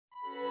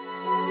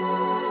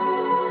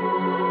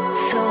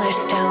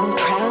Solarstone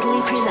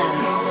proudly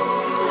presents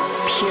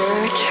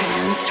Pure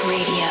Trance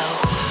Radio.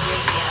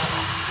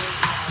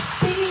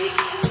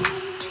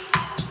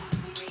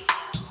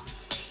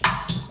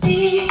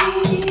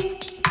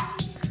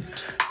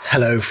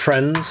 Hello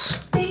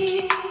friends,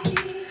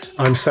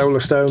 I'm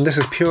Solarstone. This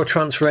is Pure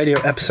Trance Radio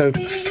episode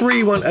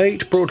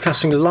 318,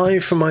 broadcasting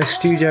live from my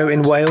studio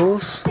in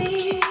Wales.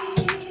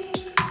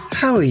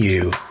 How are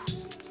you?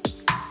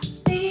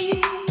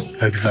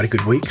 Hope you've had a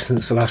good week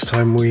since the last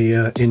time we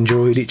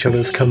enjoyed each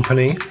other's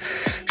company.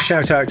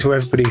 Shout out to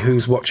everybody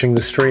who's watching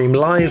the stream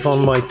live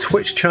on my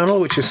Twitch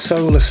channel, which is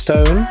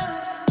Solarstone.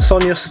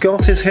 Sonia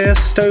Scott is here,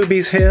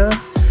 Stoby's here.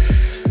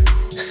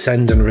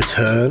 Send and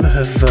Return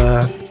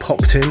have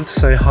popped in to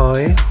say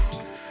hi.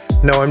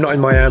 No, I'm not in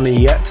Miami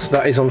yet.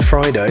 That is on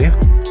Friday.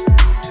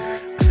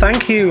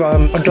 Thank you.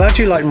 I'm glad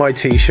you like my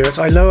t-shirt.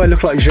 I know I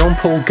look like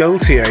Jean-Paul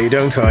Gaultier,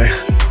 don't I?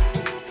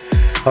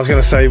 I was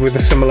going to say with a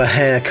similar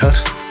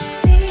haircut.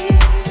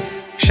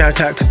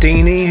 Shout out to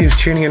Deanie, who's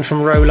tuning in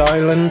from Rhode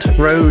Island,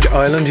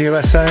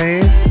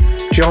 USA.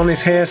 John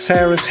is here,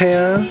 Sarah's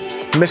here.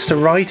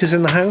 Mr. Wright is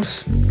in the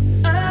house.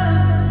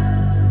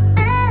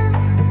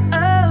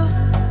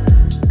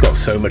 Got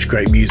so much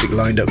great music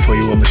lined up for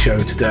you on the show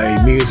today.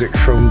 Music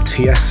from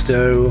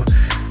Tiesto,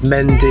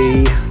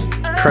 Mendy,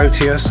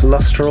 Proteus,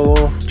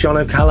 Lustral, John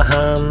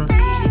O'Callaghan.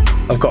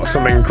 I've got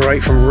something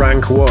great from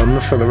Rank 1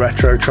 for the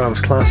Retro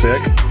Trance Classic.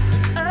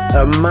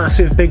 A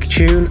massive big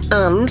tune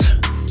and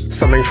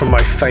something from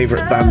my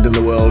favourite band in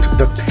the world,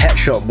 the Pet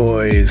Shop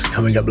Boys,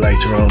 coming up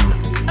later on.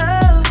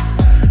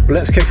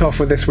 Let's kick off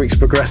with this week's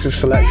progressive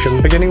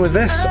selection, beginning with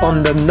this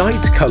on the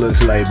Night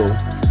Colours label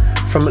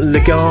from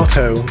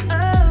Legato.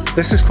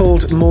 This is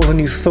called More Than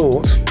You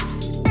Thought,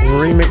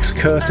 remix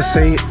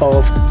courtesy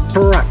of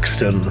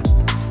Braxton.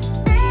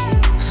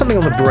 Something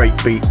on the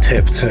breakbeat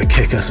tip to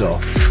kick us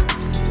off.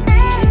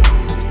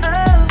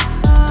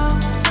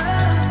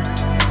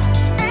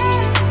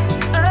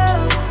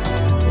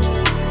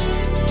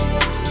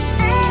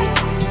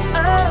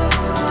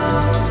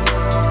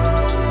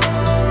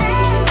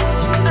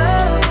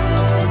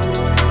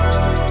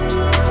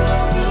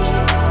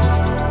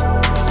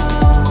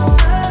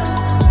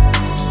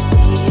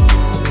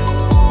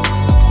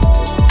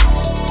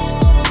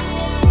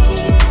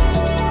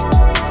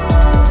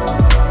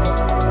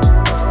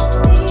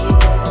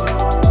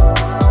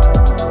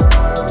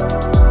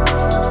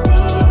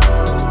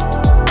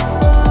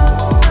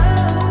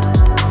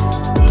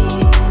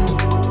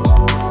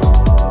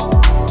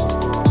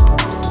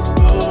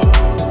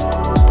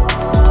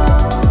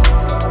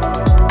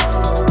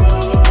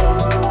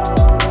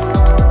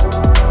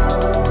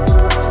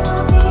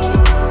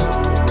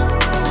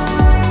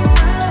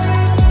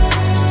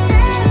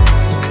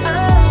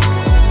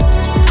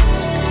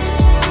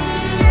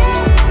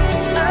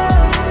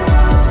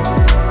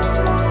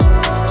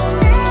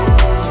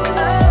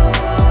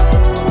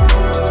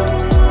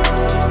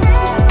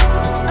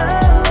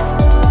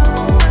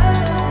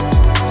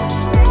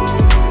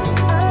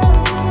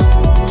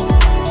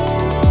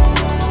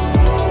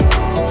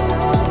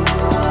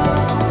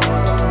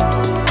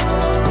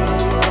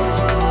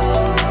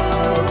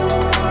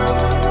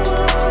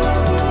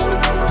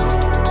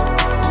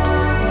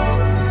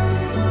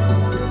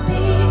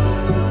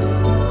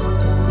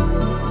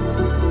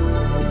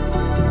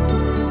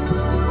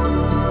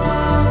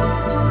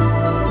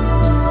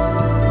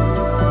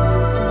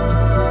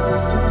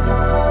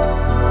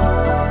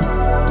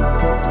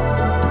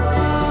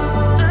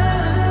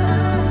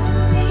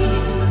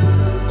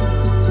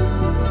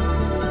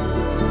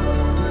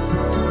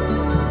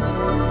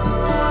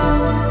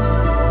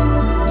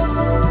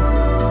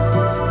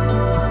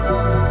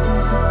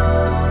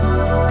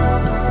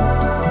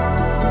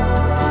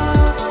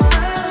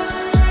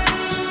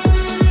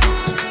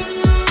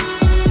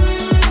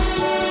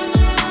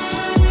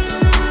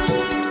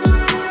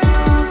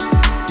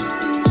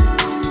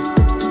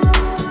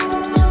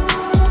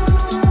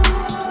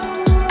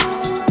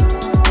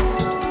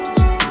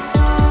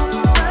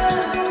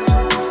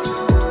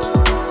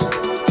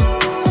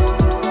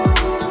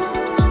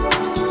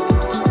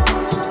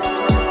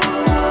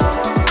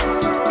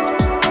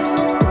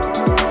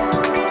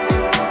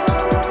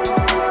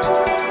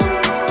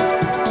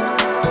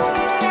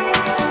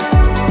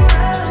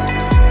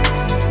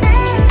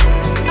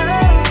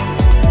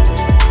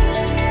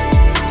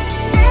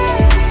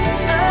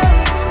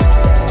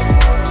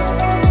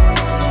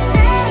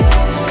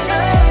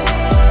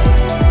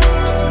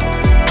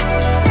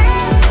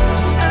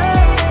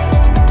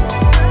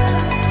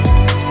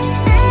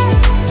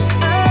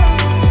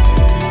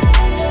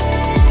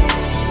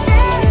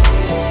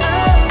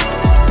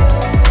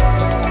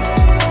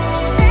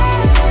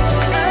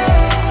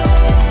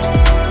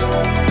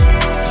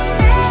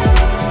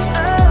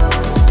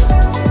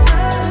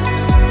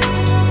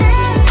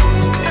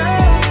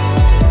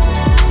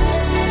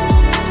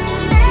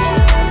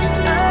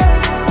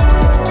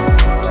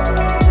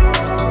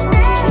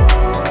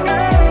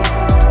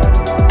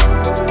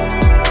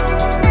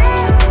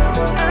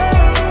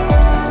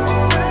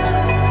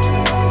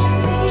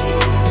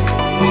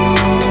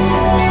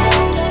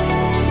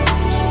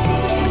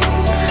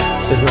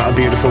 Isn't that a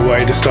beautiful way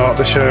to start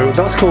the show?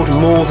 That's called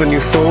More Than You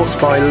Thought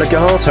by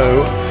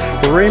Legato,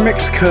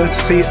 remix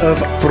courtesy of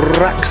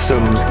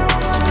Braxton.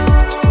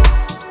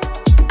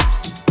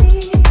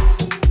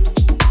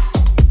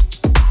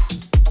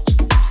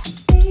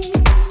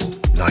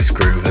 Nice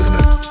groove, isn't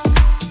it?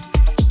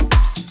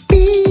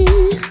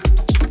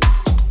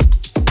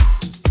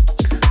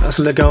 That's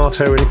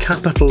Legato in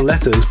capital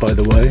letters, by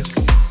the way.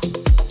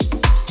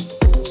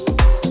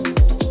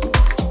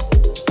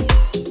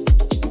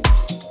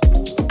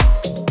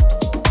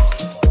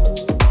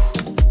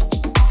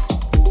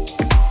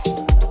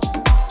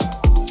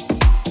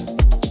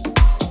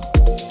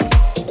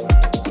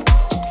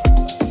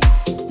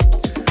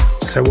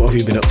 So what have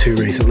you been up to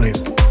recently?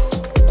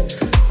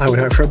 I went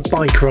out for a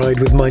bike ride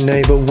with my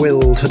neighbour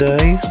Will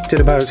today.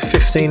 Did about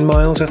 15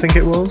 miles, I think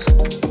it was.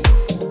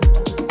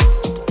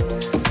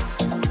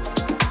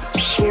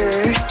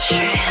 Pure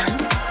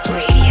Trance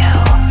Radio.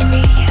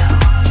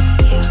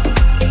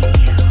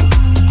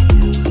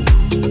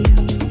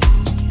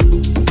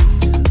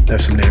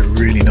 There's some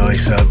really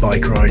nice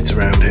bike rides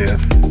around here.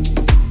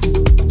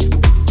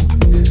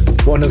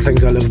 One of the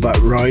things I love about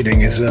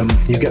riding is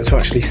you get to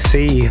actually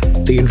see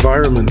the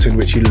environment in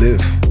which you live.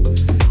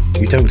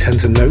 You don't tend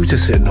to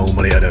notice it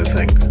normally, I don't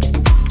think.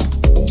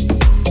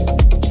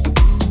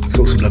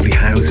 Saw some lovely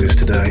houses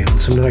today,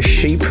 and some nice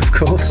sheep, of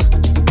course.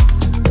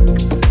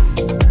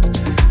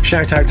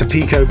 Shout out to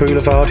Pico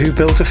Boulevard, who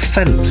built a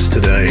fence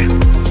today.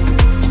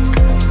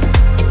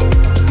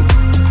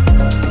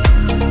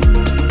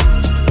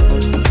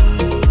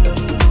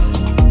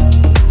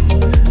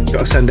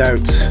 Got to send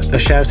out a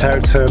shout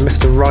out to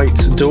Mr.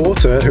 Wright's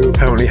daughter, who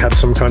apparently had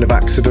some kind of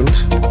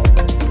accident.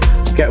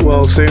 Get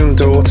well soon,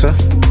 daughter.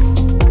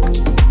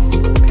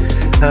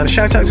 And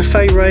shout out to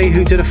Faye Ray,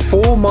 who did a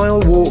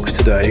 4-mile walk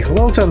today.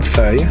 Well done,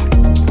 Faye.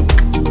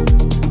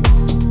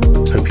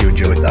 Hope you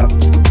enjoyed that.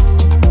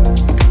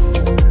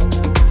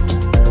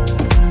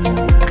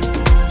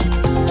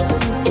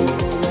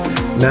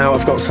 Now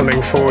I've got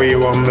something for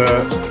you on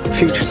the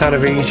Future Sound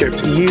of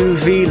Egypt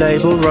UV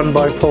label run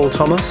by Paul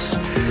Thomas.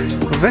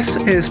 This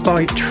is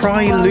by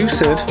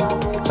Tri-Lucid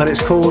and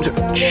it's called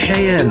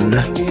Cheyenne,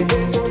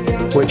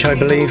 which I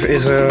believe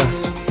is a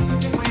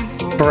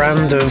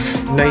brand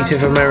of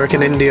Native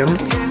American Indian.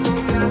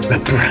 A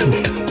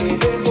brand.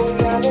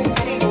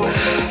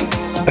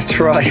 A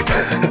tribe.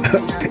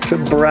 It's a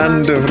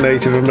brand of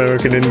Native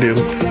American Indian.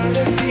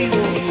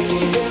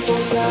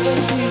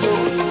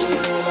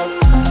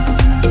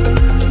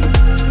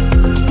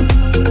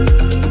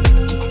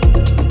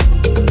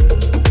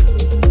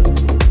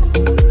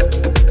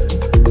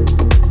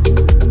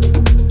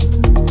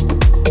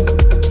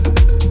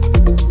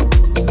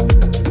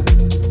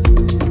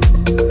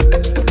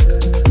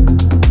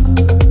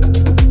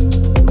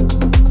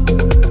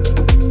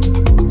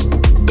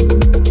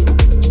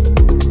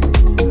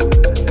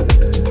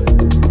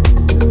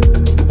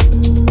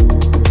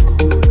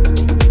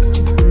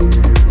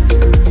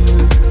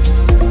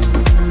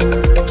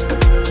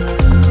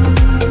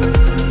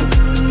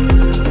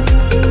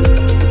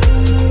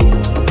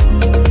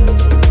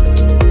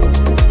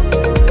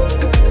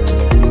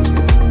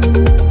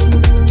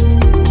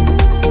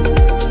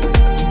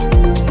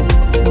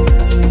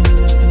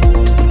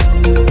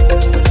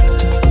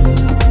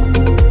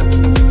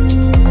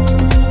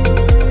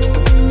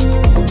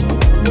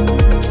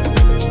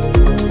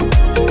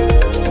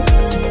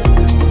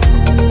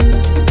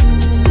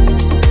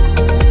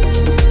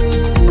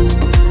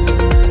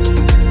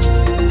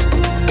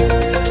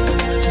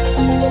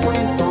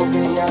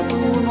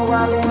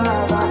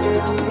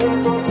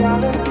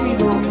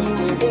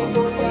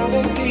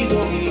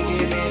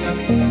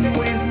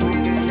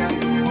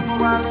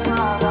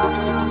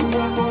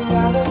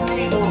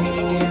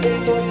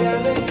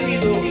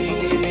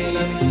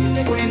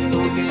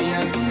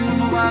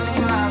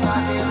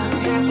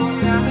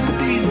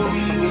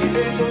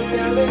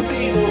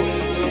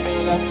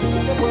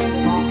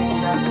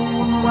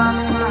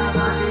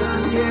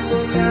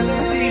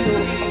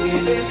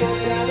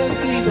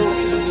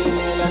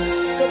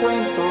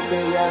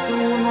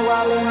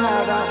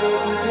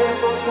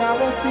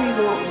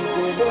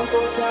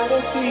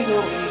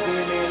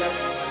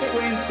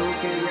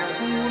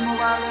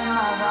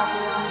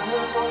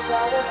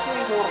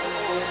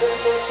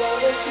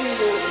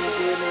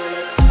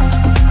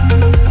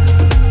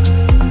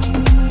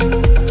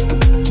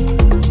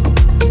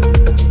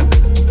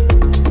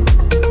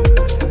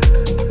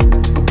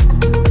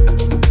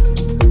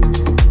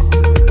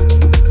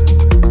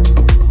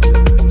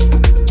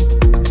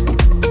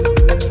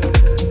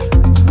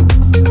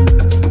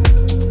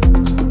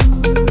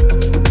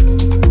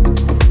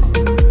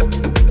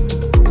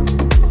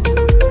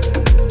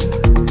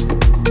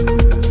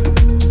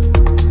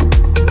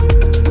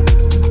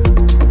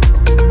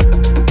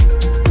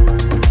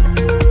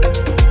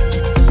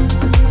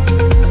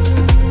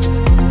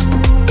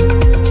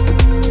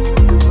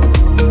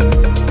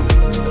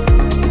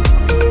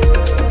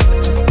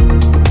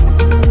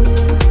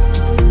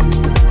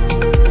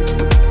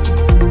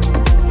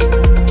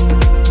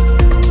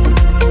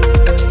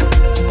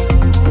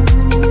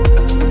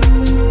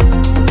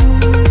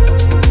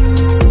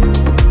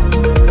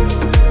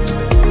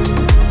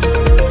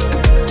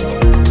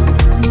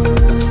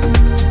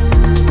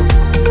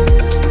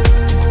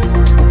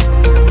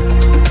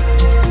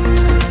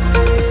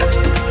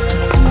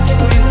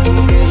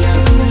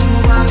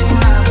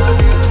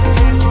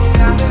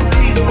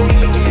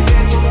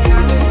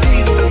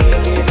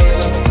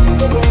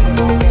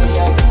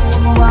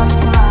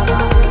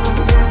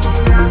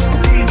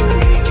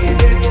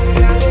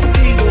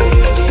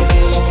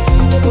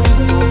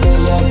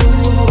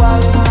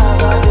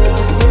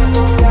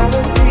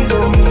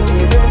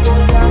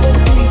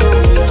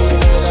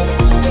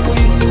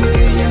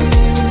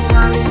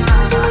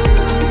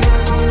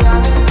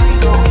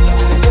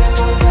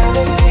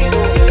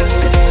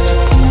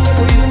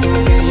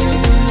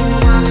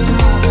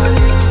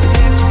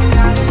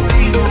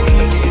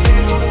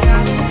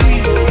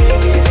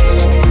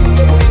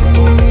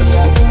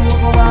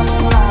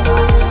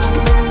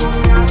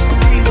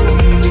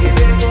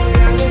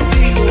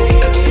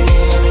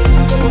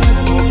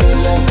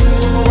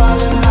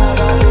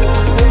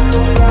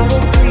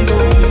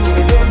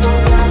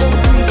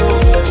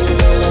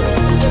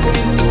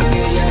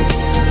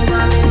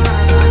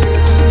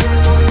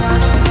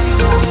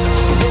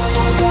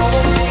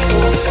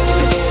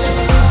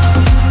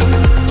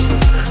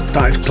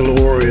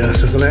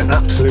 isn't it?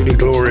 Absolutely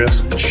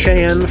glorious.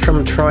 Cheyenne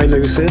from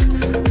Trilucid,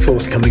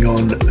 forthcoming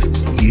on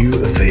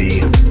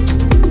UV.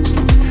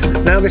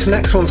 Now this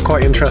next one's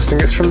quite interesting.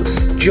 It's from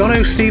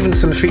Jono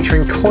Stevenson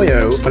featuring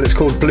Koyo, and it's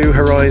called Blue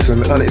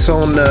Horizon, and it's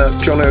on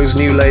Jono's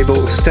new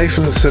label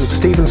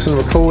Stevenson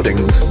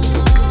Recordings.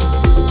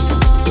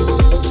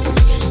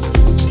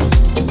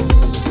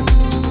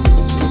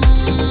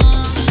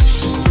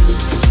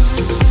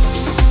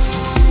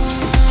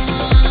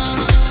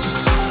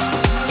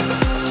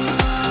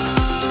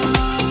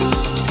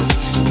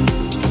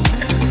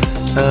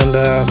 And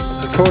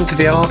according to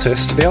the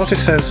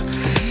artist says,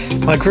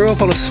 I grew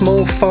up on a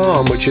small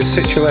farm which is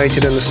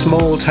situated in a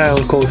small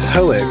town called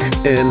Howick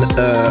in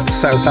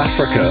South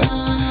Africa.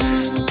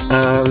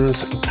 And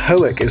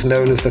Howick is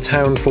known as the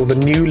town for the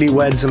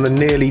newlyweds and the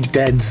nearly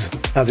deads,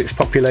 as its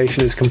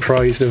population is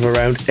comprised of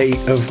around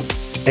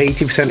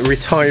 80%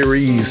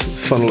 retirees,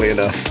 funnily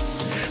enough.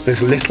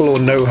 There's little or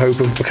no hope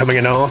of becoming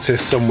an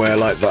artist somewhere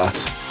like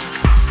that.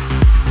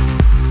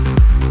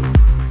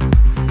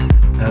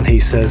 And he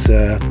says,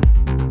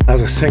 as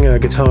a singer,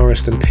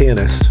 guitarist and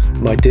pianist,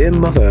 my dear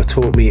mother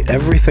taught me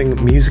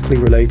everything musically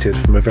related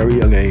from a very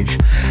young age.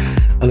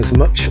 And as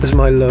much as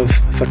my love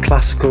for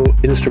classical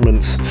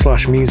instruments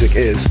 / music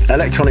is,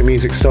 electronic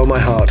music stole my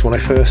heart when I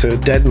first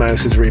heard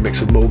Deadmau5's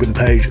remix of Morgan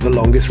Page, The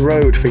Longest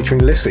Road, featuring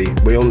Lissy.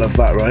 We all love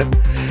that, right?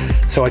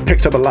 So I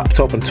picked up a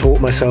laptop and taught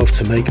myself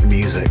to make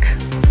music.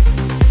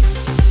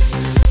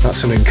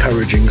 That's an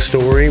encouraging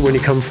story when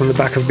you come from the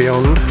back of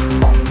Beyond.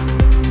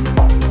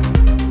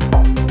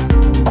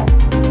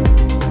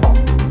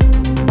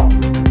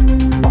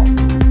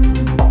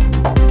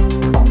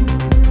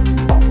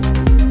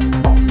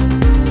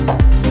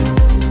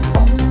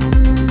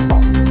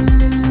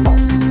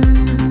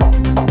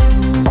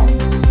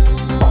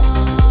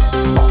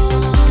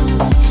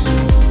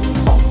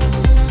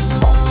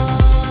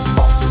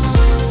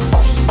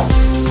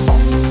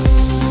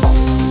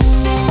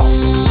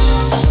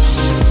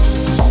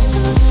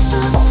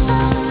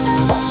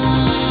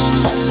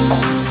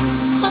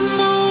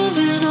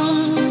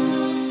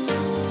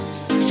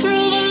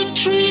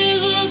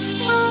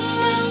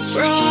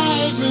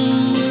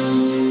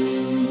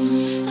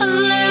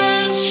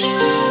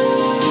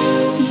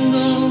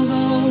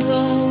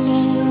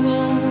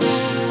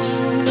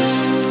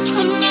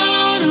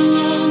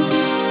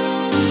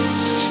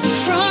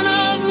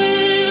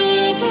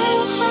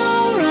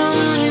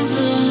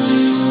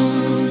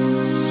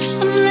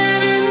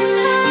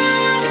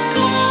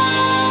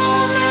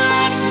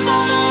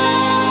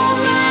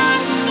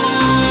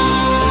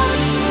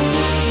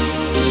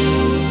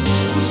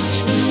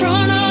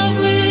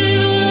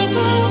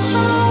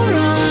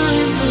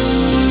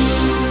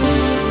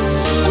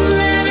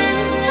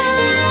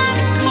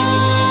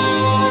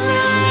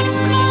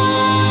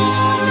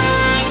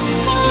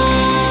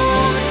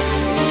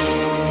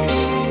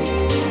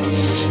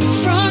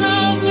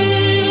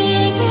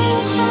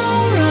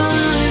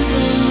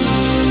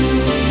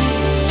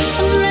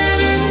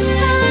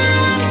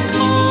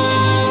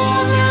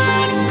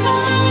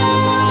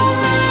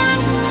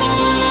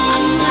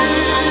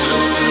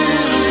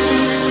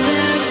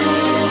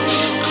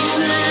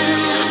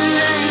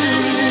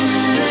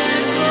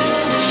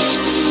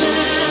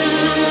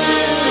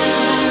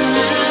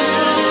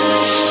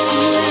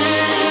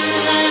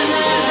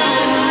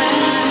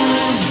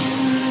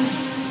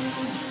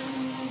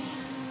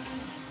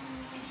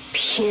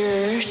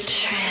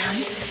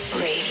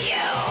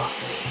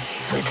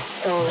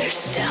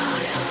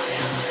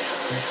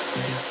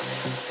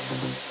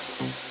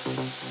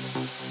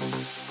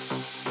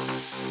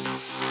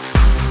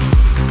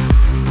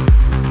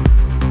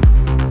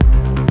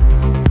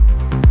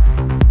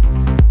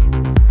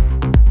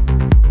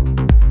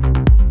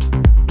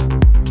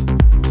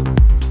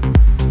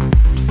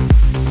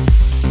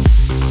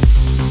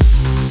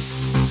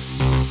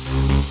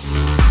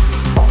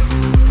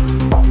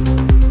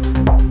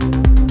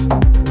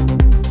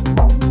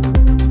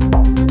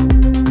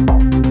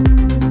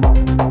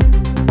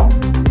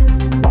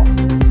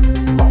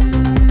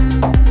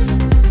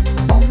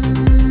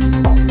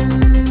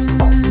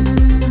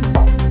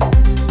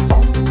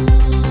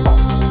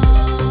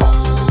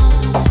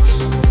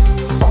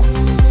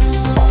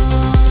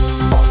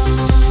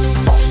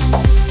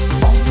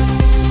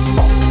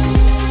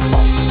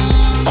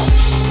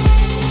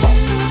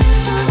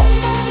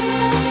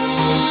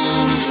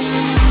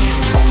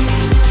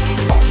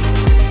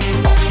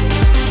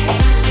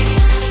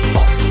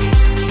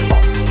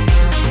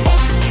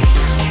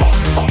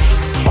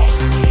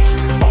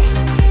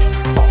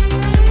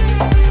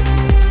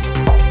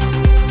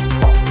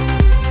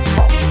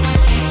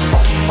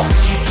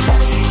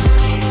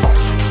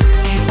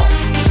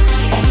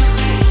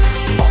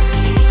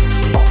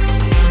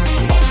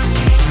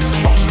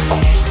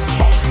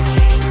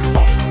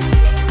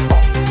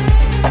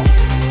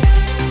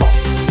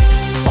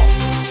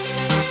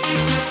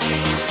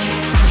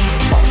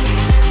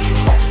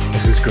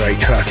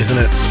 Isn't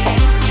it?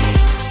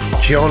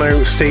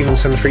 Jono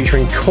Stevenson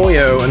featuring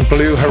Koyo and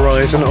Blue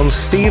Horizon on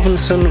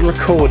Stevenson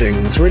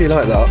Recordings. Really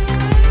like that.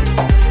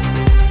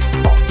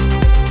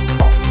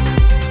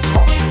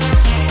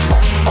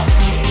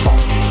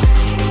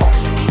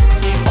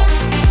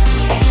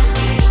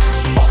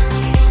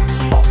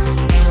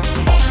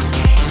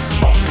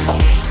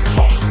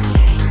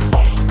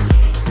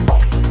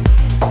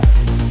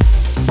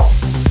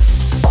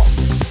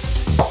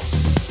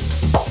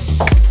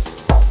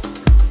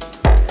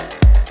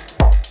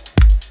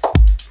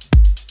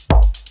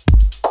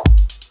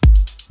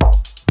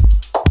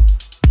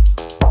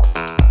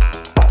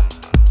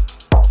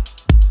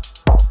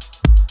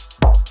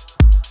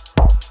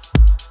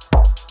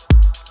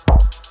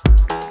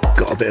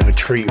 bit of a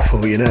treat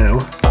for you now.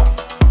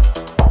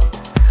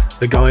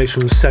 The guys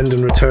from Send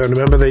and Return,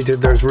 remember they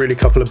did those really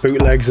couple of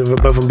bootlegs of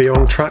Above and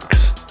Beyond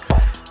tracks?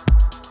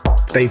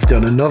 They've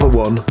done another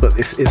one, but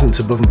this isn't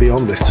Above and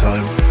Beyond this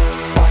time.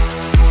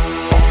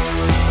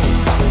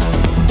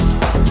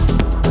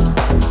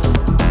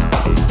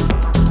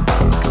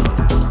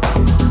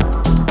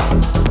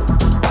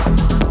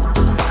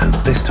 And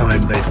this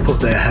time they've put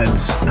their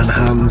heads and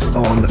hands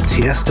on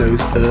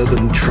Tiesto's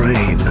Urban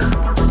Train.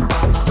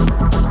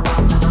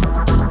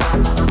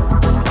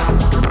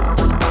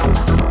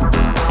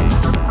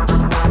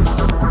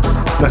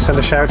 I send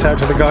a shout out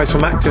to the guys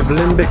from Active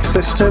Limbic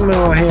System who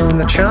are here in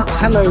the chat.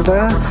 Hello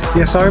there.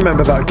 Yes, I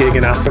remember that gig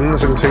in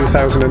Athens in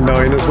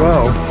 2009 as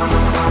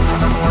well.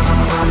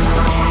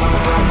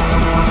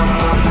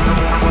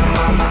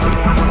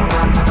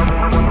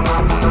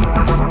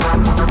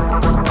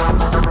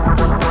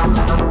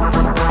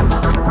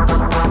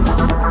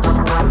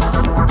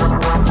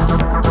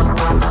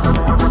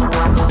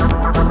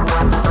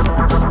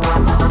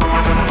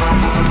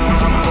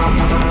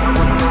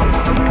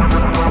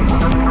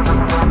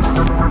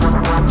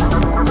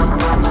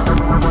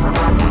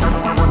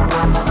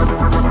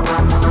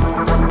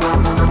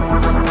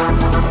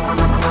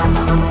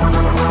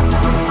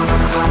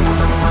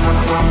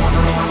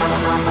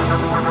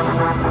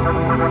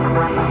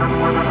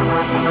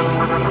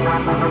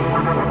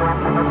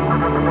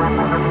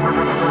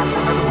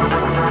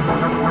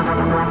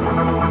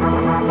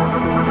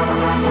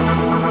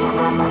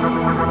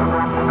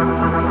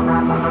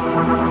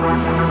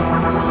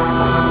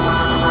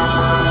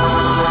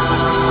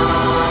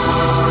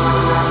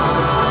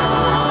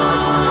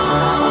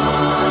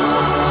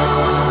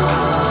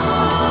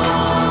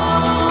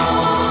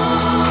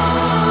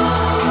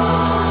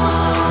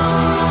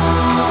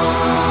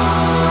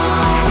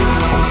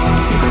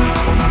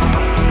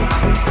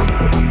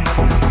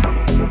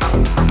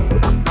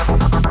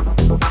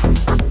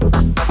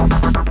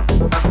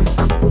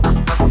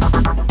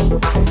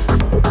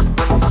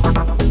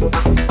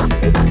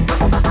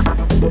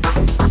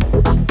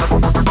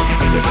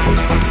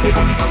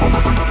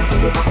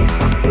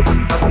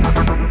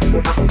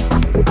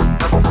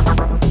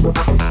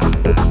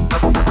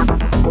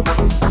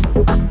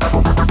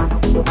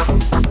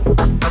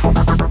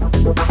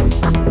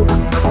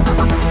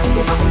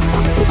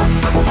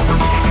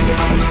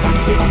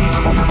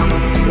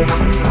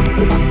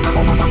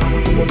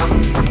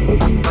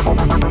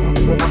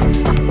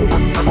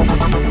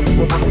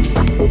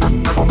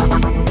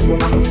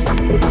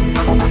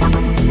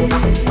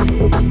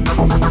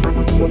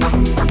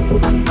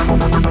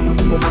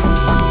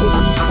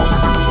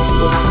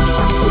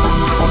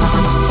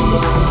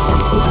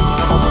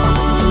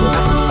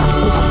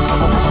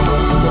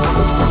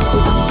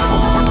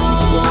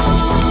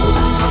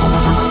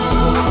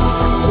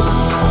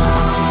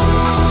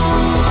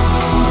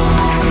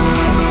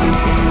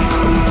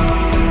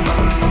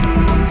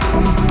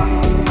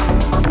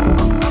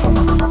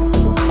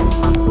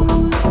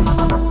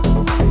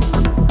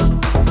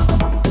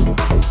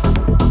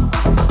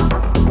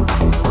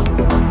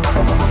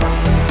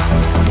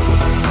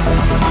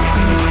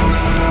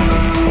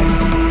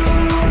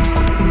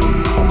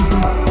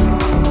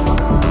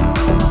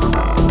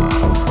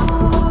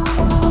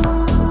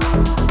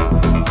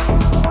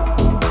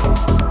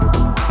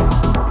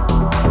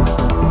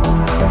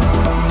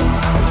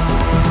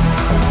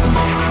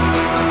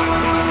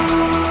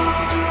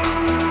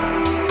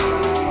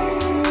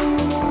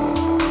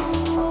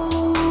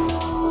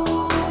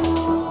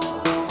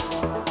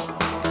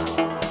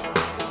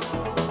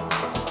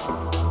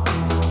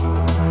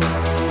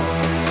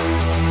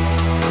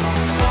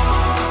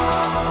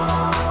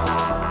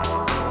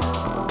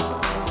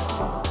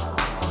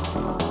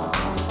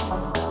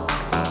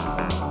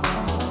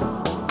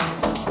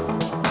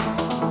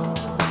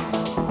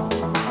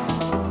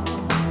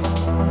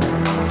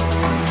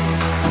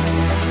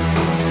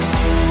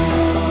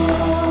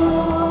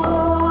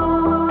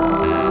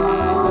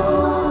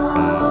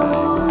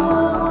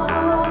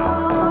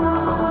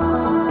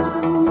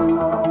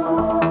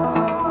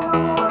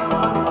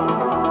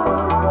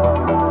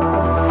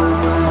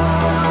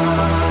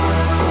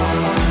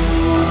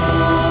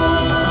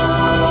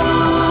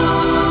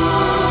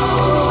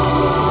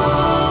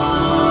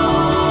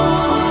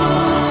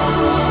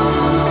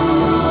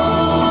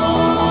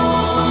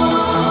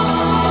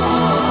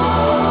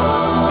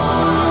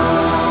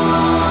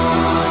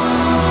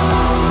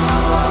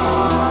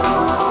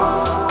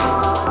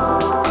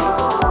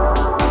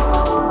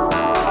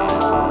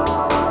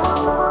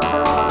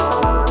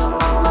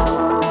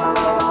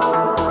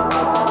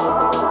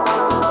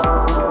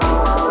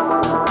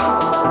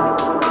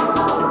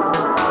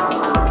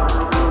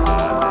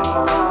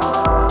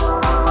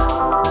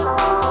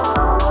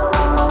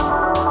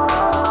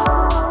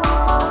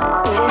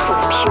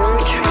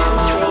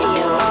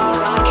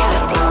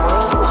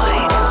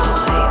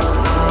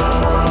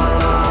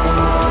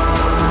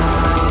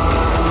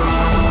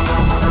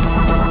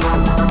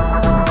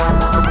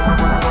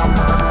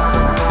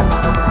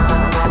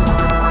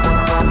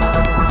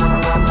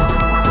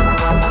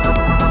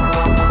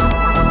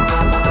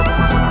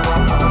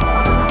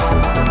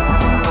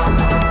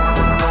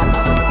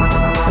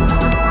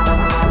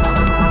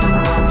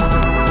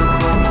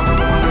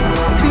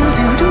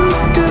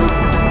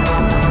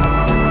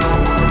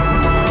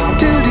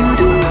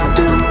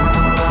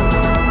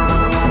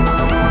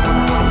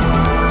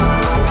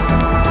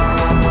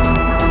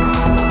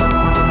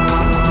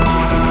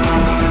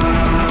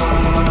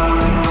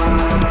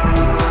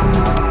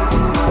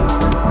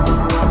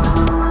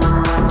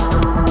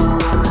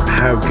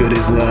 good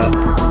is that?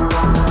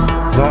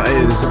 That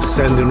is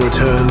Send and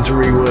Return's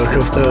rework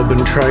of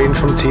Urban Train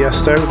from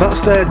Tiesto.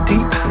 That's their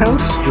deep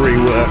house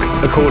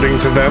rework, according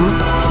to them.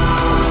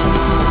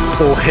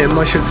 Or him,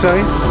 I should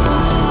say.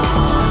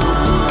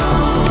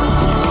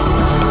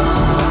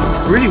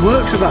 Really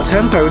works at that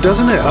tempo,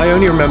 doesn't it? I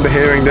only remember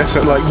hearing this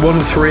at like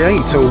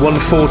 138 or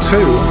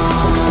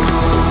 142.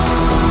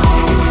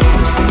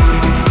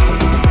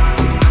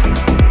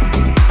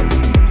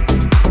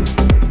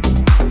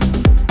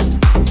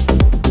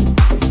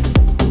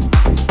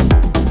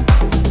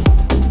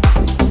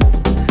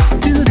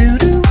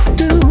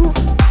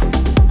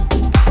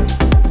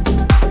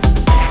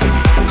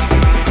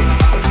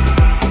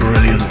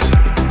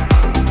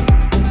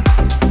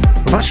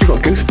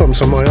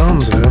 On my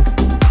arms now.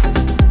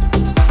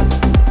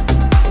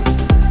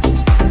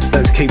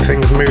 Let's keep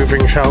things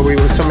moving, shall we,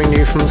 with something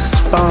new from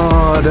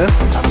Spada.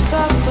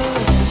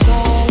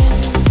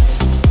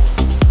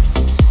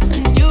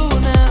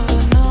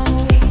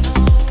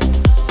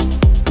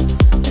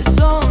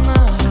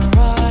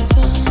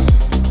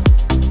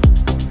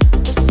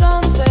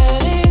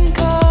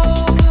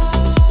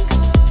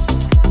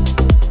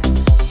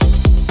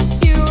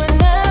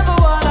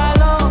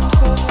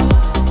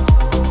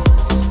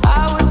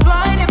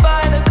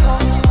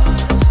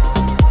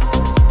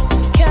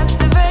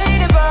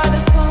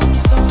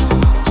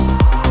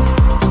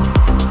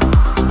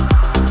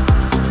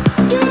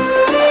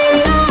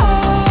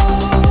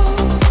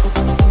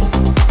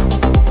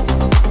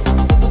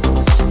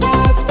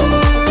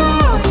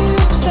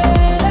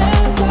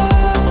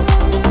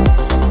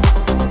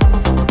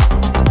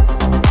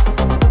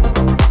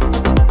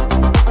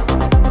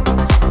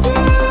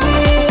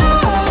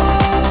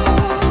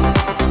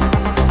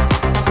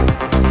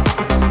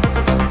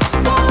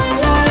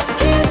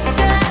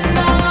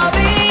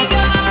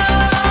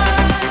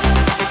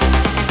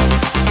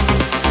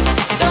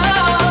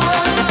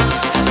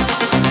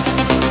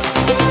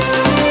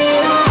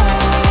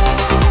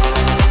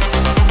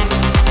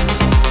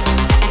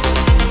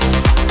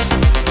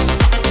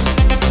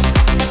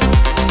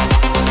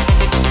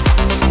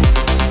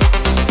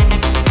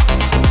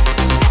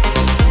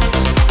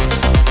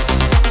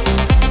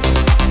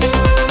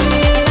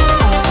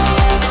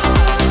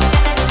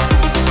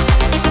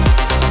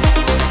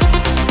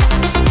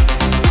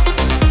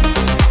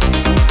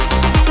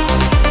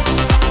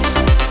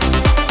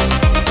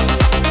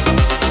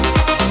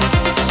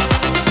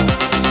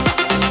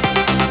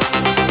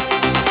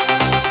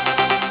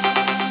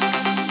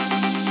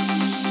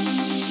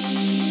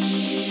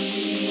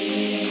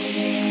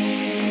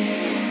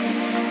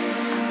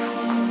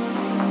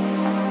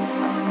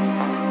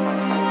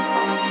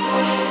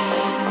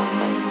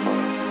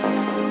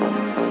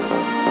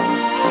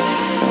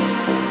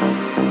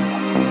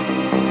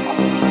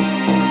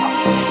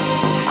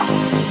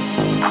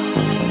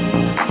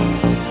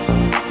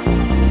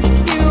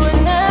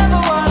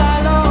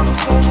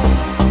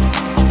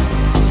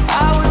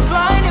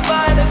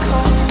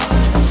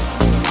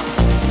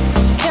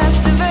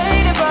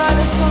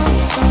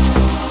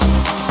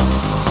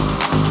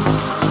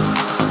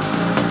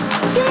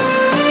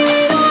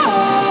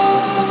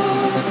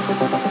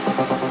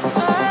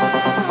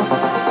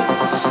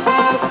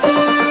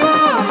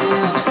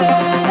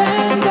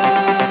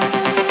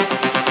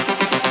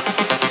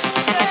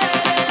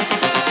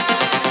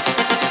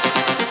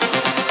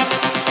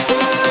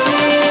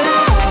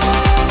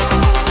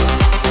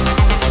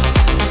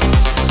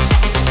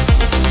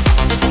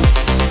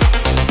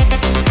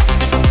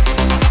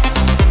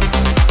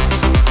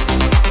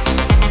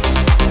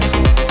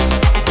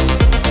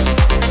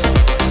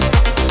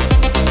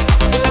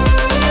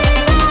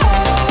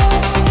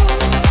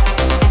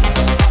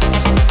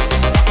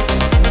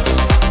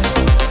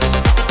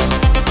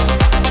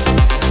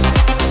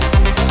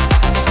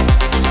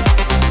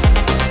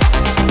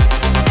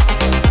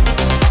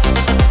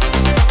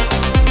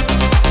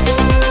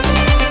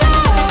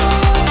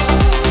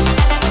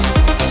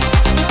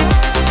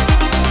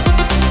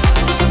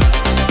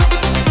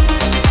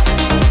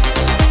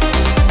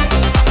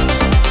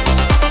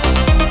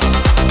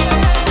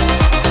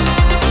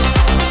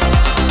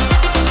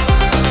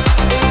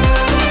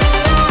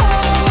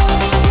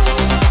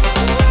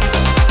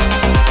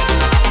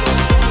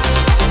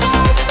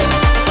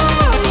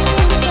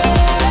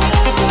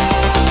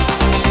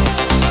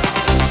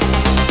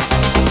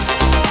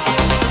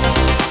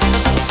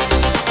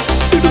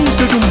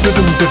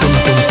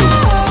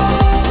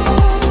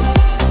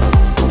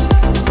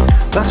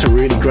 That's a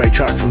really great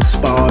track from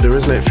Spada,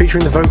 isn't it?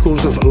 Featuring the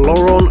vocals of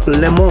Laurent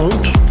Lemont.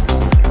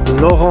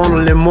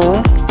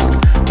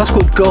 That's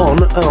called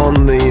Gone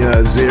on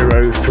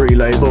the 03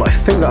 label. I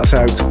think that's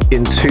out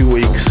in 2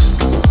 weeks.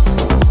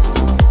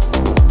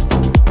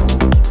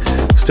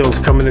 Still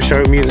to come in the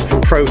show, music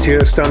from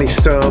Proteus, Danny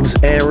Stubbs,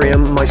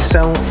 Ariam,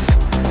 myself,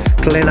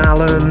 Glyn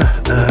Allen,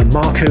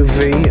 Marco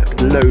V,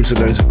 loads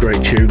of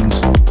great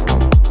tunes.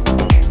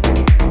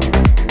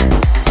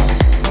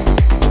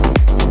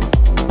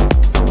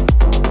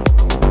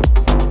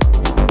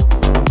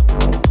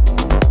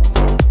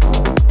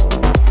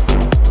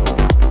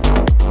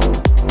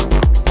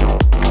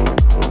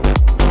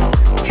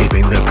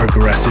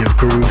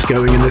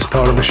 going in this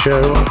part of the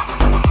show.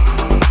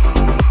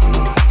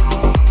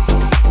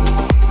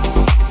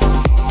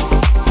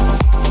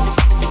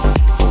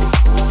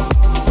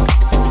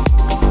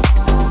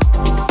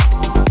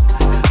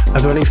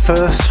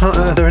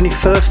 Are there any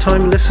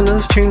first-time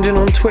listeners tuned in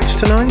on Twitch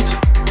tonight?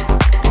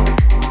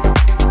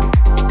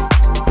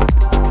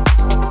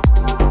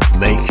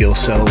 Make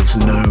yourselves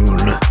known.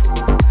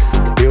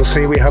 You'll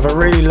see we have a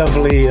really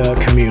lovely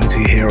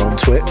community here on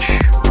Twitch.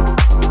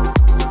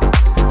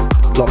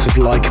 Lots of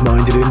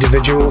like-minded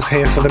individuals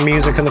here for the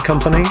music and the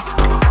company.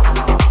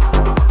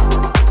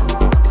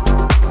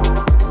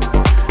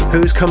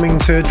 Who's coming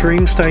to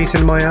Dream State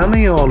in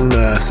Miami on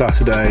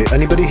Saturday?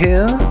 Anybody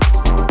here?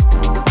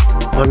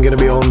 I'm going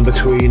to be on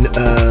between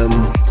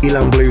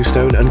Elan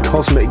Bluestone and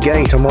Cosmic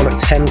Gate. I'm on at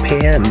 10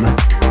 p.m.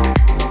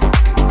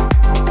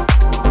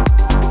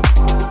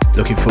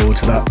 Looking forward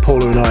to that.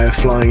 Paula and I are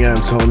flying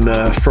out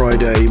on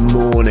Friday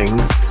morning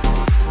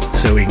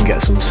so we can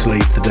get some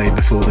sleep the day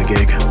before the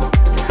gig.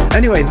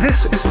 Anyway,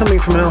 this is something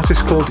from an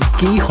artist called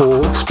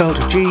Gehor, spelled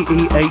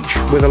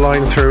G-E-H with a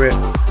line through it.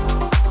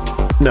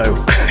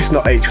 No, it's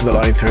not H with a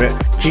line through it.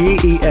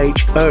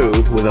 G-E-H-O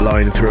with a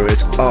line through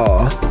it,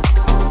 R.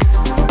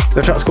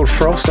 The track's called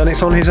Frost and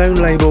it's on his own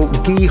label,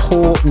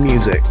 Gehor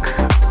Music.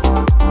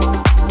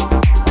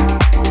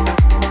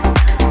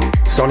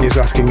 Sonia's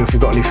asking if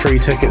we've got any free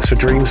tickets for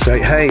Dream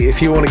State. Hey, if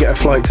you want to get a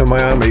flight to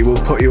Miami, we'll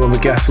put you on the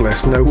guest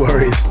list, no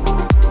worries.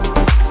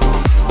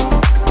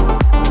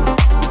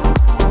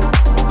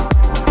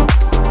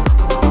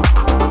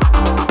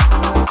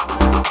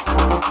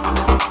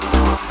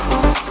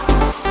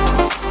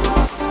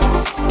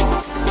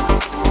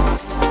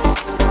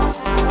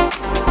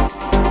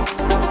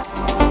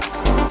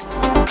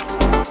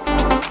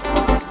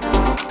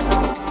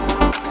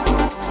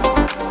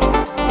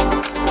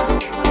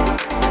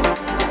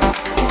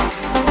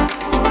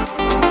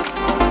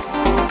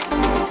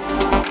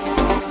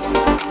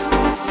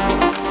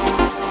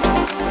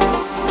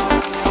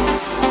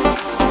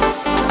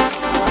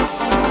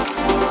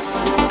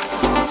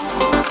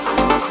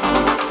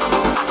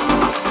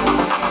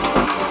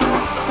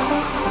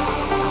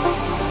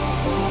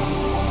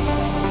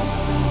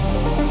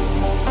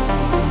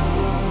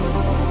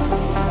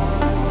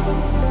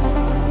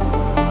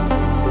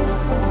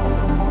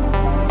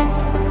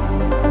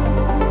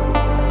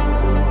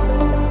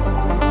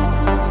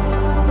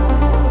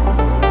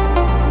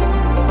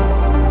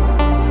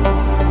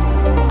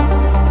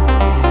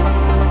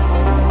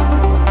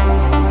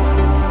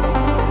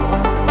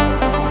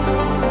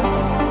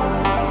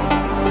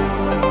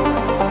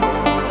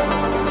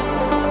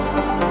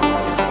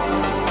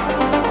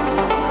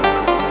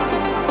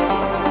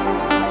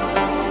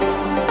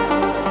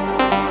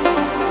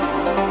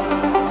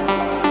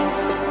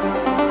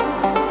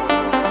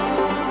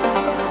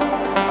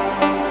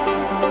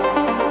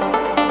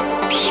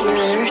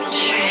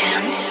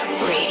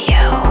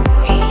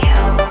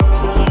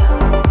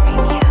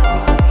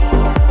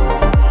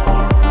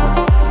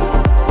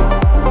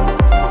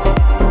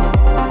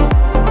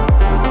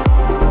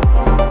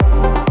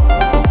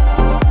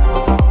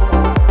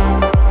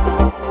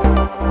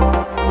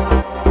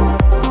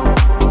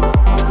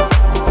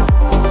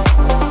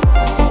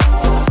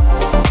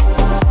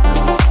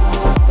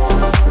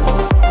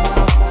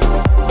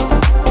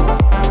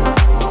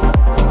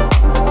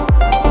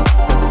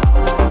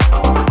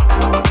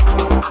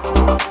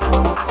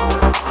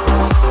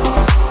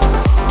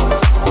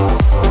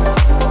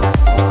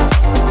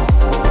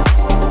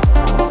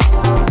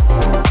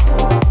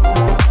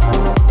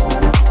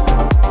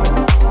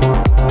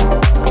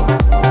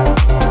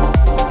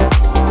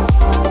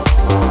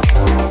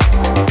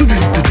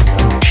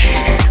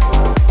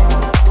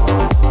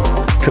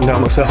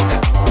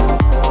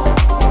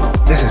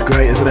 This is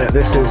great, isn't it?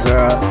 This is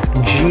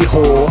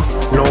Gehor,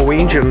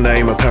 Norwegian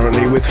name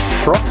apparently, with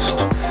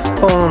Frost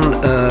on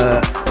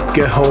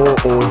Gehor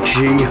or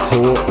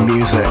Gehor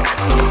Music.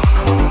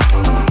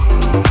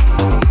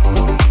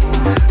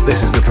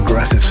 This is the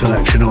Progressive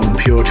Selection on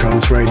Pure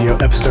Trance Radio,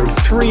 episode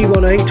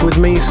 318 with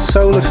me,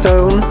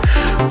 Solarstone,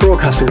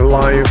 broadcasting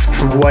live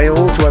from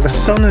Wales, where the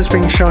sun has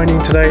been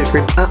shining today. It's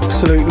been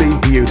absolutely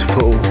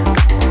beautiful.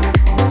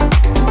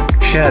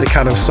 Shared a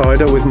can of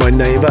cider with my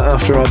neighbour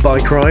after our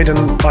bike ride, and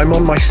I'm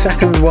on my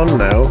second one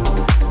now,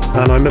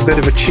 and I'm a bit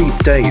of a cheap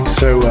date,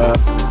 so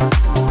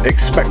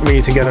expect me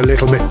to get a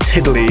little bit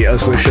tiddly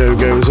as the show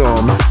goes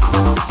on.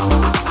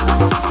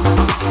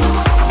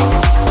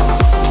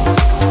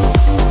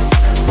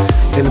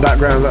 In the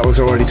background, that was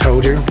already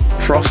told you,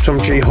 Frost from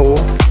Gehor.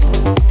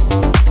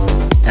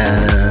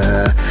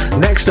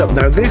 Next up,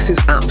 now this is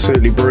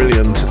absolutely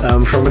brilliant,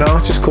 from an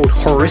artist called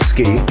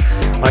Horiski.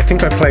 I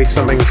think I played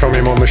something from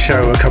him on the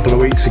show a couple of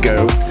weeks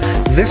ago.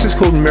 This is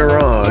called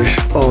Mirage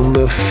on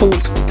the Full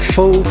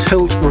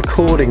Tilt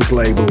Recordings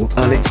label,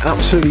 and it's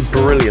absolutely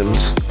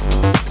brilliant.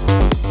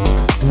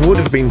 Would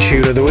have been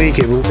Tune of the Week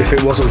if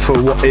it wasn't for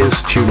what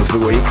is Tune of the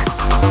Week.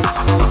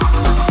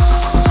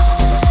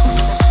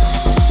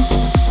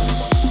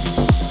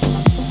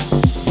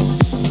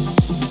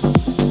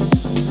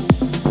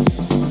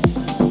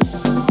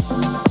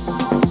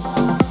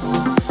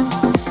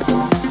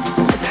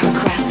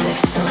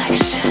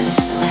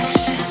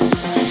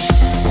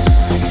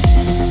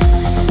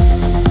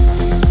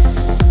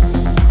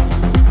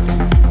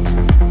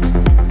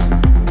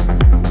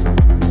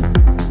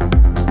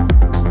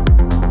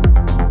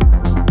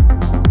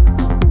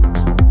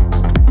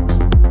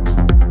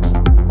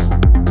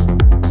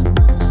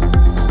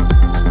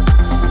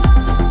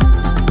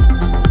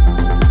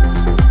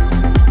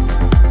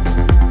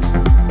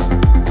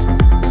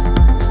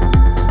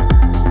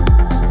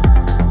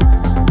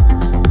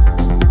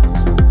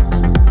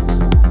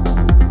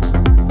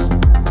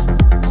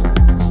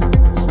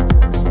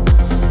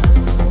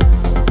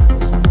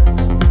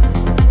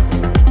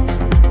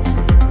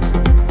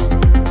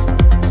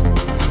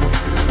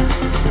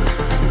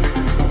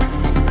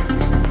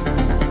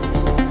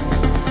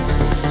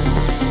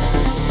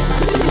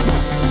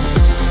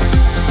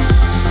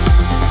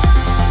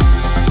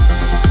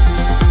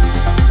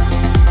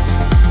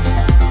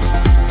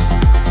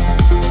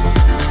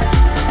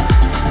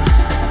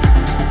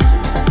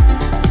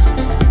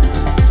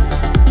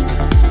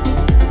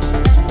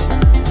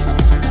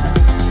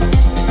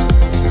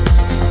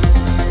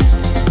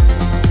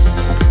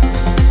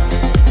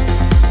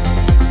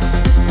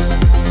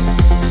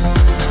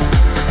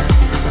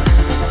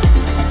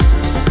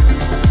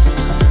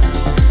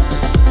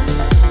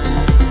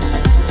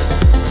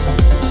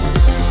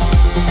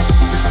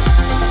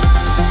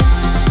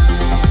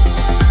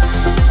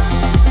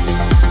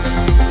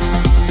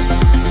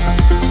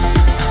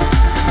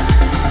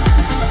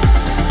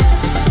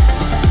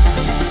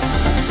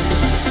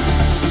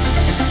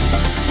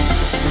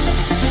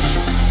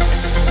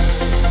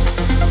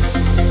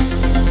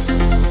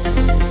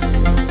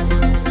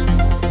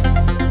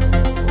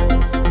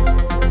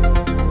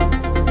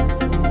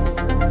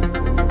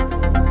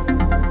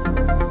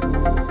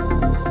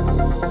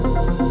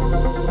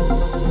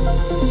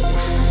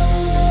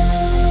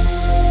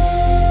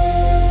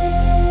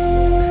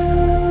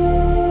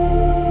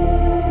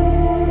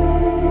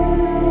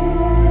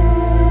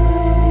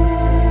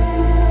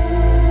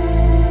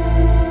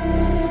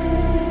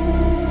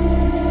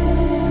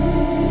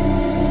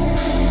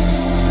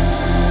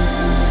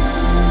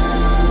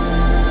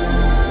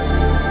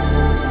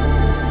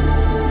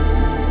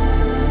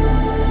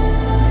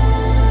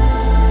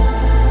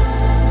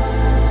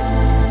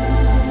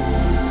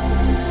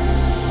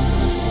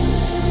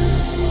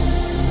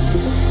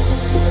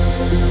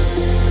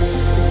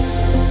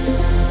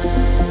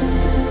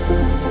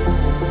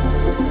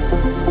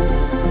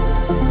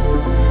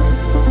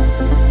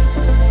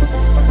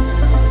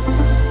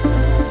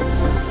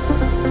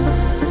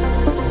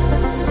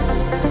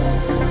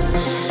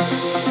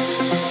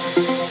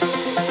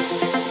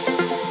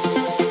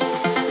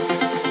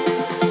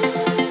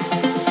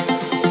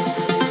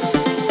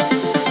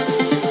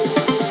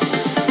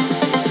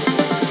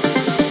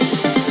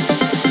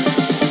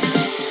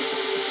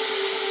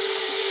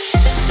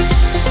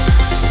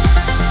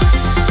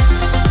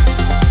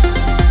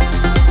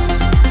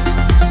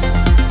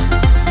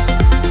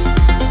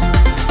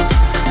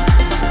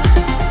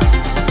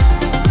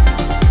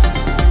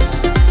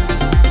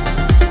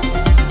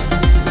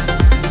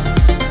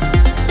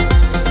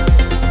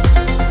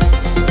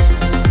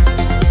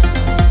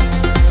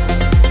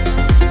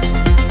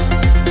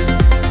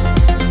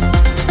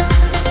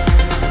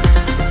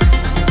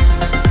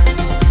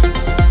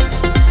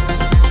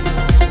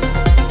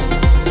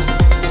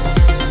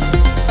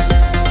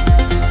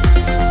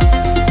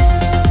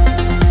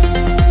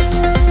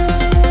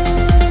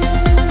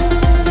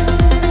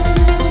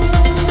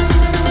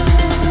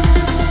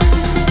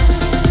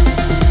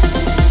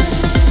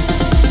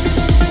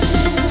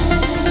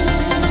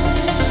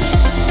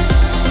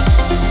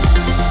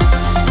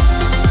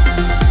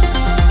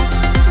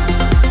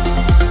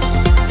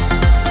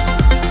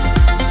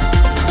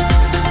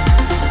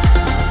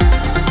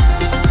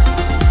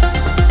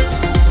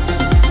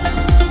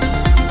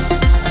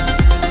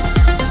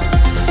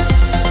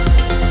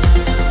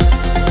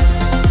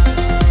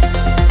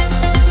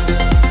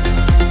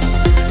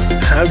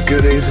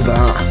 is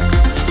that?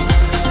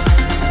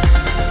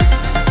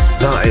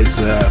 That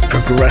is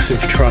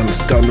progressive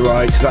trance done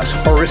right. That's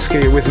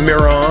Horiski with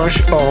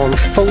Mirage on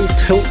Full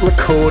Tilt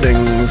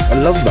Recordings.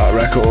 I love that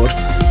record.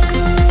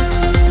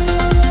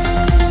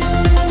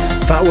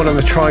 That one and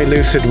the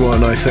Tri-Lucid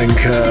one, I think,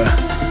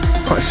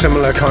 quite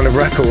similar kind of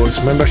records.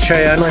 Remember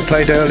Cheyenne I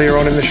played earlier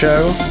on in the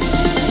show?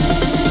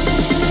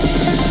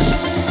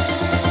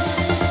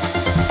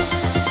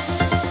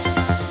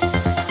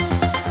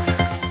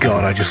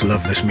 God, I just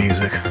love this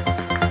music.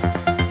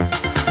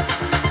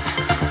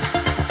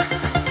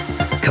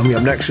 Coming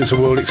up next is a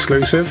world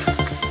exclusive.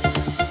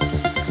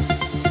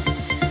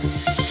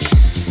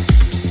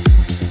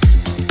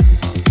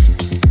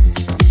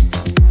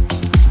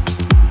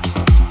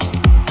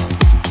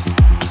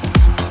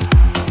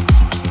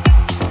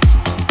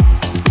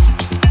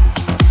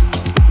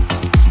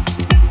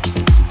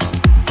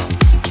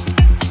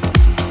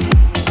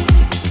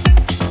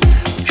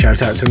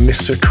 Shout out to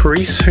Mr.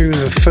 Crease,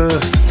 who's a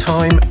first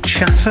time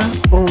chatter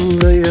on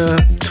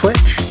the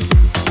Twitch.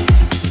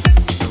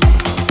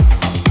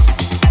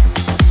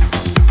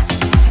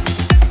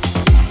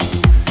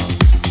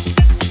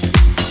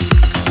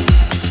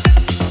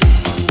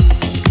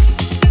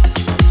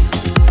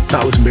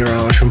 That was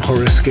Mirage from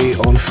Horiski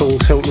on Full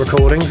Tilt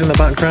Recordings in the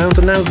background,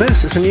 and now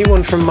this is a new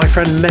one from my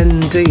friend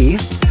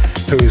Mendy,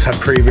 who's had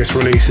previous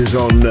releases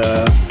on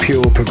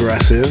Pure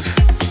Progressive.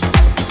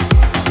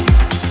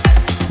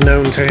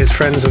 Known to his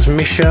friends as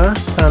Misha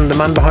and the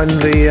man behind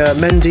the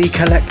Mendy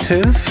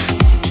Collective.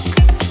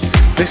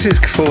 This is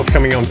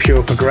forthcoming on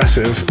Pure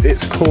Progressive.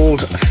 It's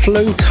called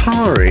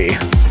Flotari.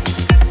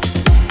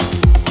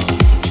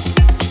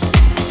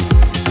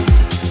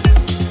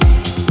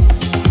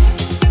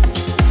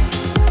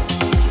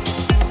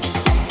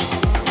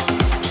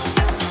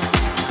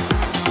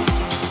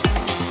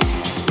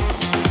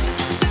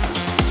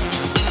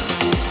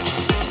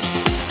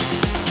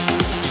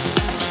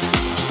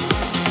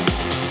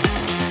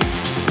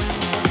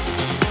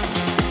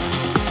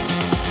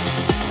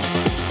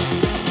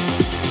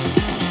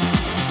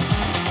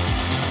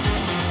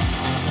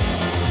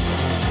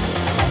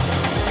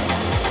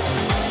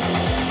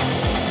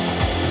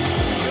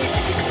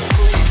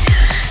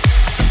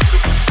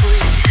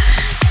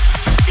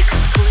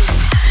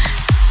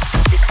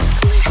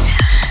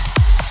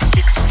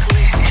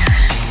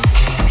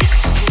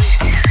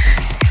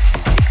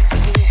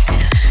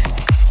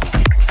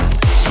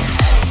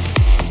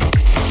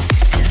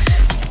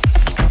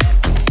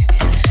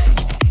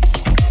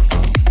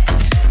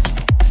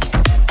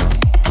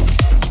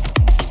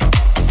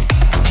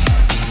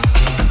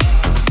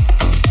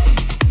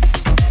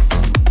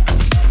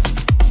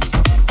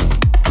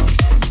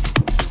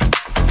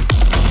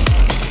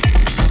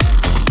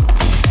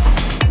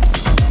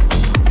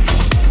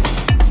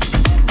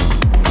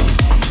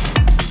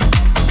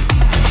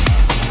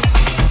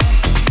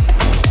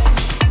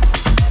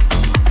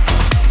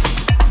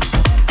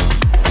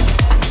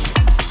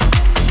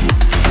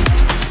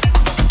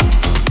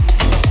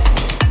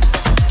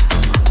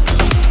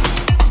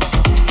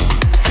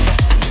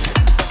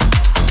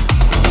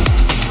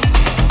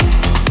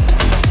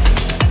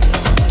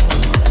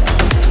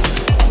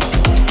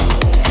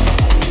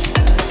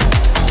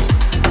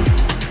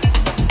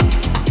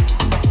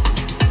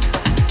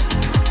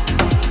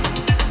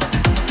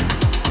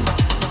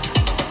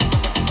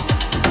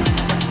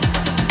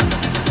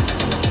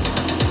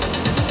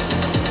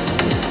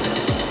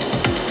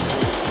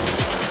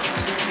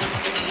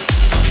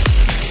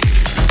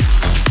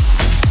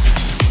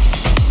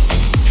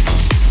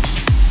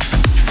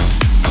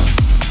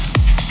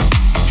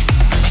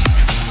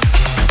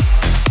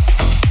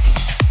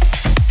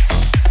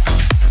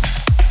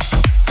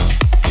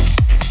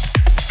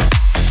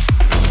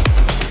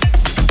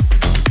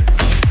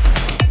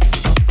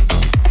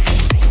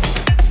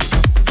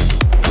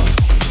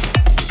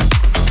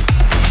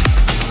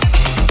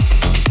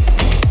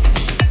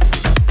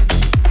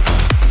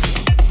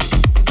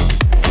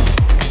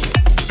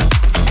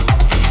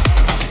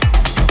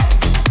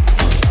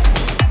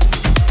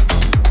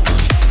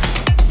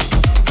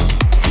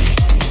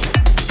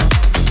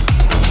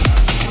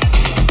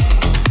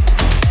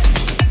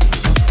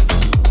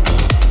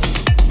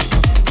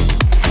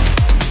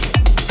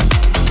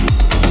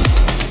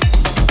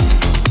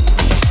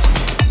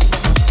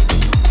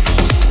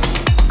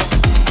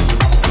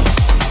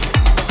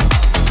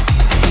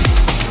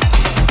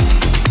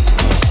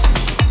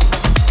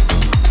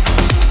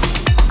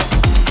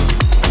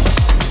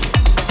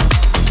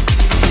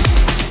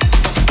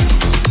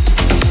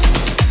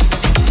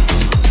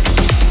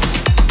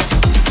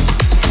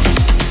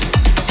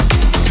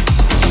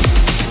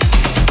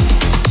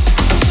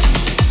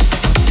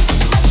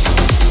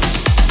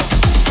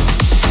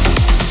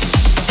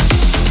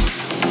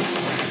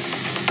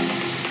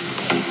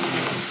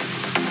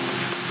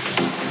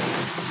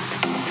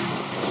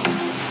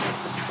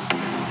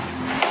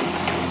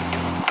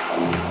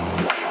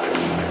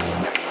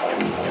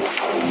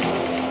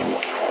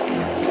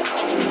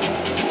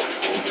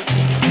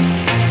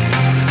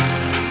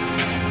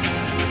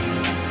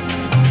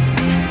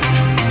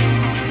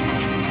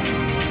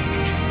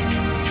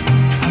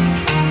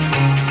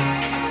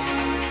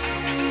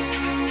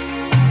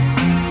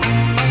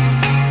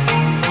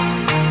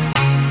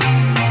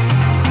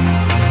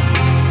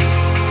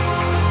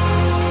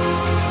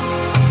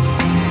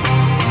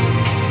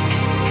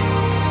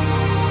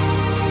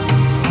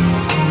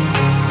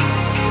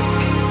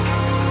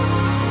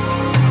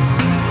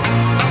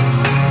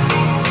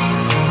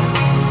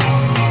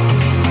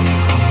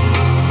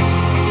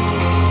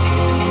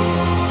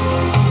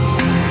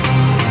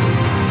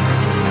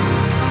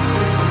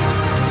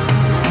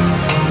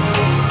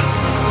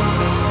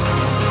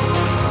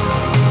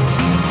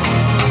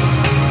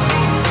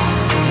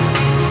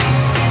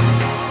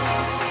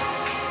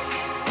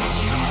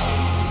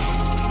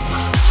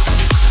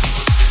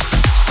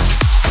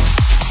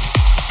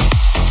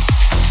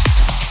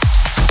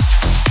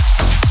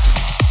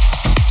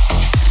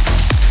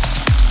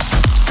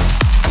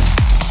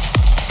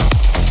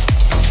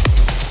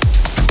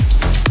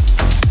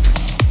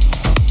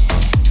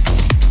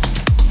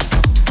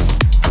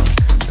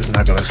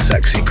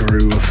 sexy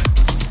groove.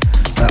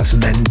 That's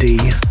Mendy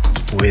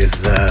with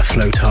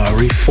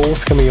Flotari,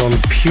 forthcoming on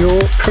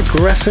Pure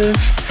Progressive.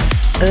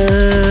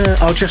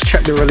 I'll just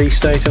check the release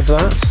date of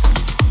that.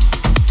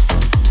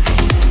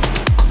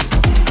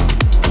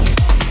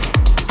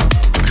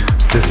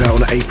 This is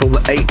out on April the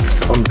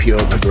 8th on Pure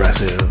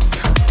Progressive.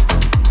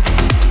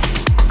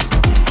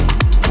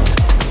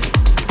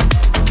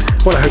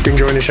 Well, I hope you're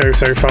enjoying the show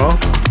so far.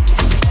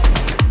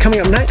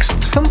 Coming up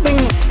next, something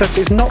that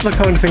is not the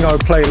kind of thing I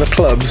would play in the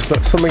clubs,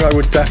 but something I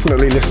would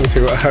definitely listen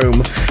to at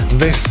home.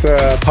 This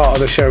part of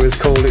the show is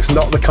called It's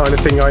Not the Kind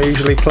of Thing I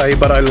Usually Play,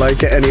 but I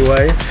like it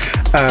anyway.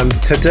 And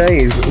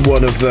today's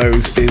one of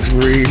those is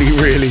really,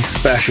 really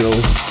special.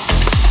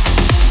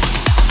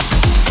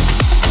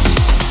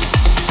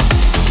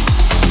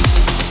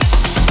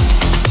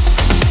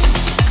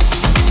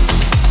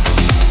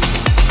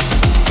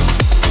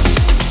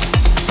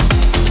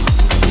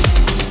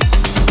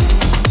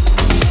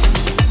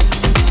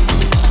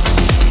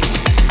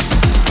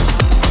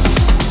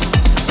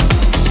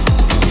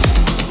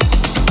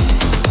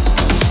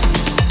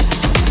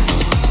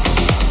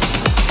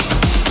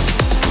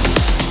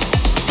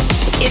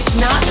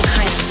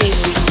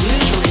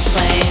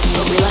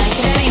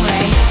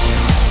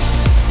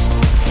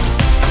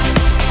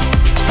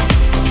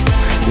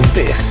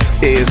 This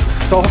is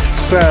Soft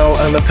Cell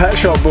and the Pet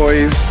Shop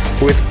Boys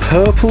with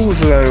Purple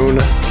Zone,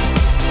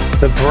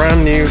 the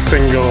brand new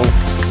single.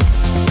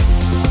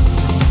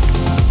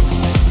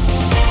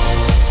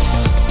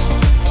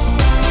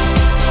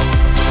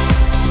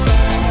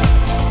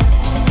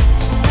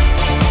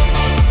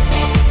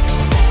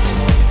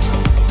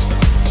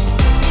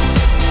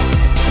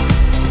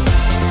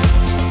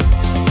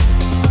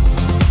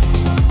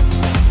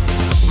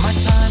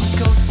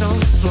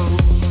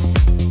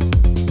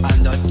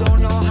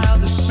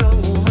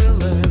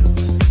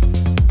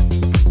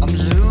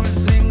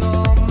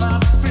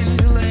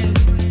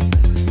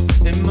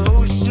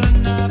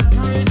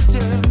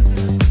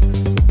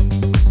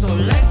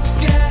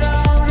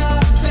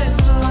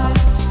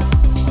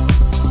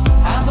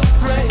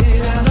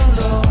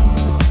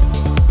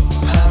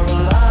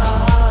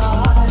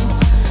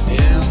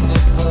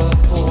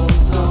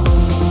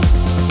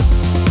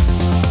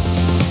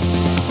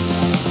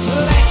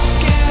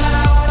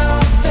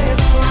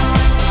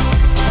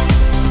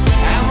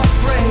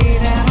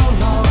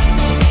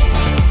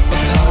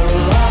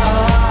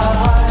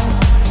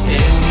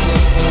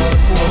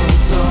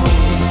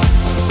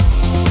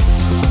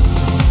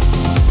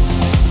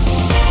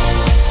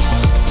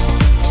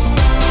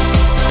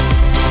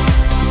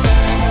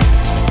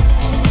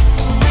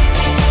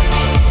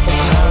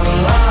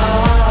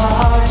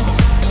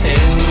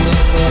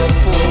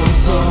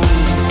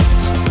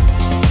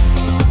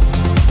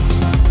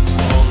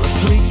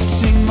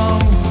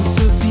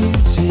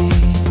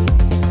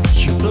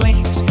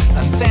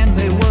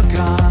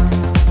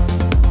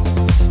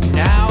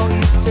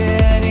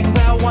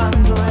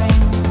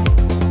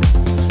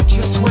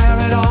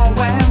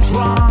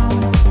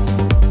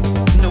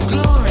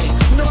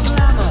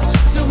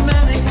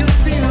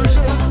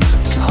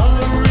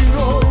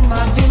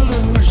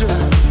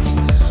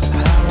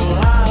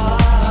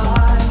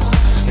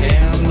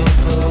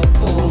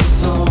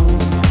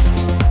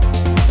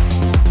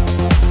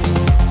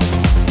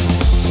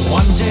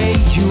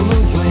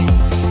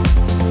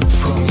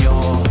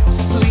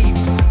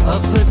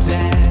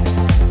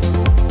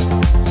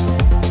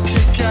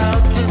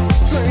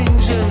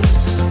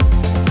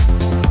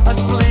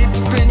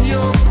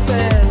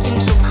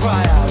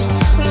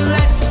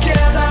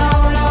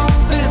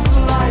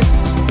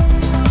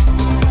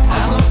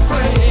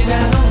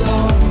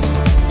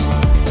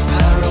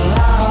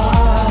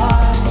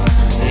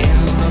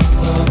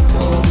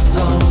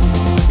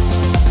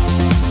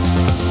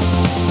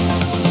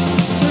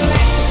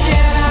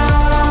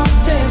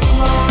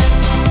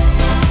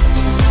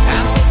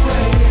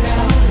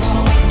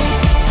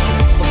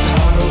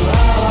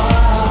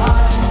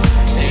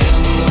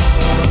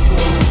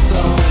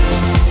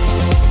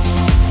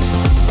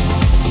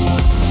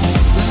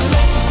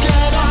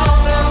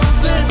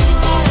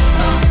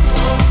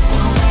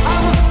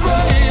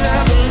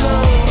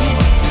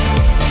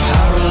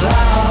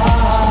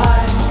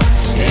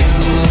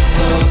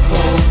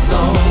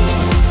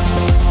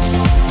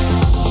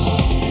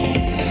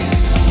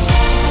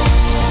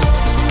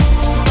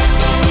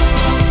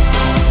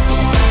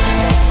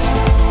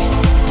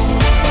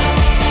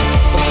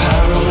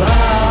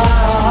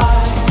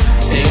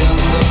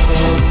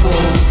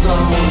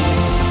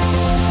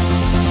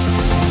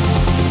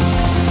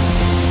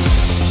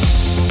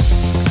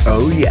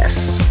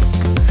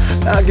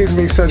 Gives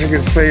me such a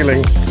good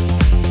feeling.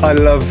 I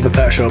love the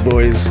Pet Shop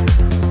Boys.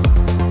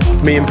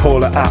 Me and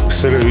Paula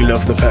absolutely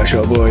love the Pet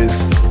Shop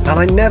Boys, and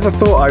I never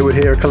thought I would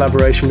hear a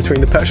collaboration between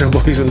the Pet Shop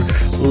Boys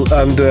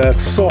and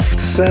Soft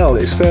Cell.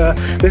 This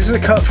is a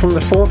cut from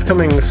the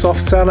forthcoming Soft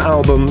Cell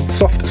album,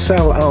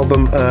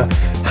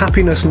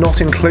 Happiness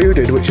Not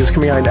Included, which is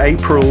coming out in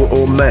April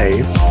or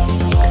May.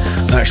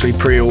 I actually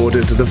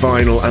pre-ordered the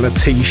vinyl and a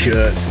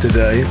t-shirt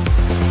today.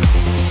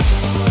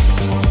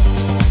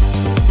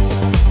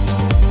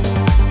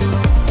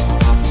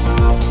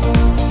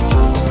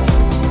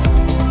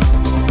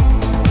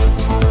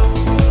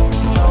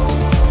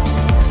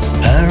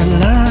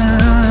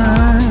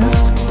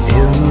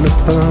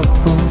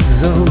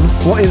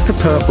 is the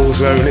Purple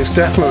Zone? It's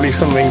definitely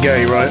something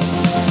gay, right?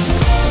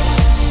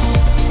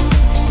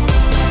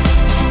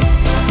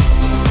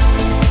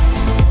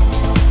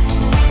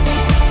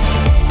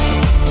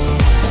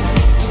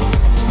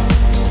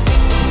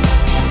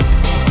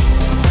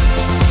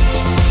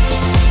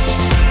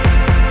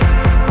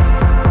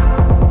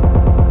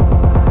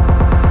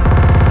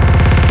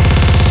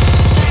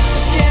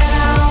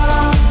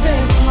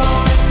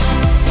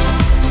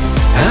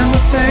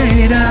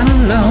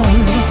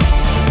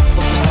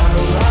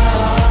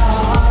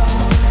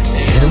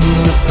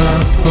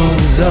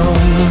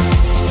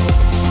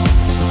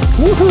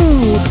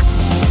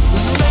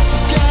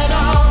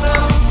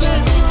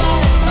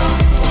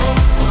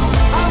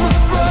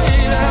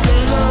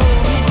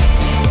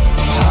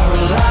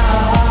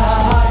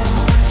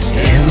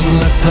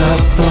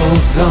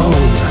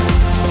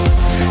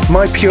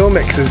 My Pure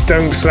mixes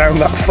don't sound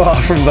that far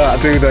from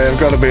that, do they? I've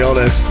got to be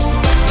honest.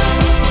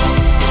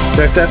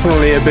 There's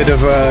definitely a bit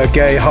of a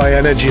gay high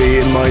energy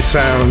in my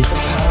sound,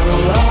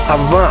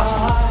 and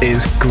that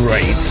is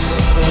great.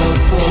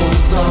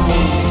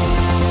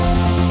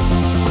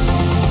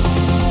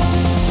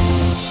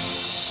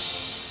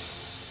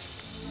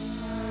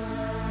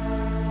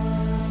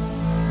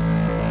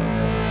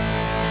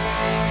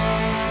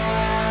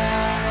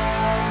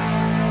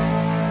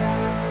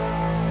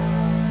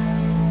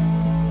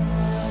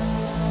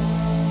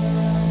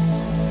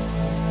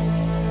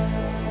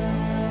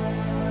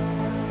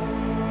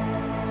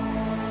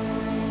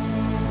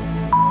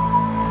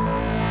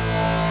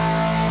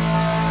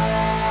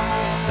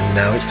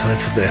 Now it's time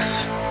for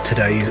this,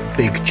 today's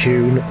big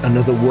tune,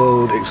 another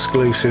world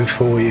exclusive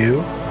for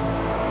you.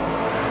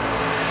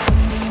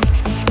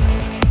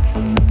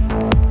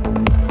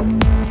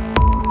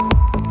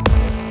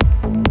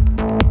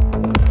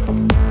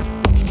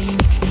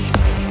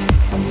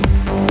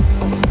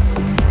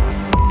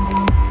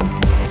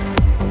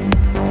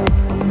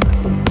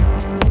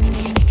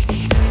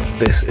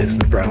 This is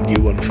the brand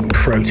new one from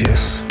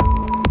Proteus,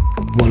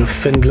 one of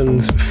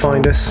Finland's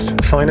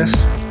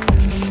finest.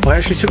 I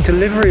actually took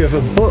delivery of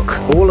a book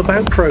all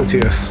about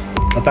Proteus,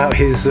 about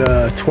his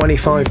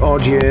 25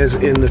 odd years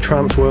in the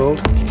trance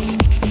world.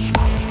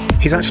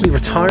 He's actually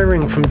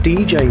retiring from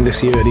DJing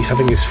this year and he's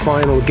having his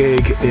final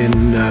gig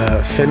in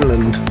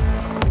Finland.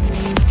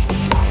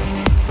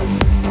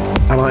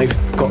 And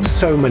I've got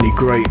so many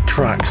great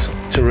tracks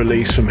to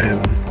release from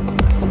him.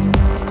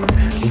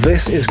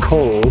 This is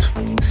called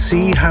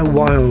See How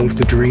Wild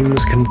the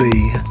Dreams Can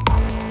Be.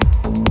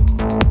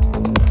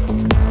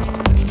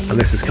 And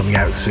this is coming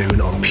out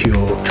soon on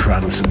Pure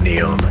Trance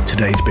Neon,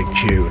 today's big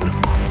tune.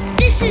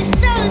 This is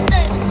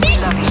Solarstone's big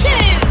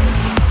tune!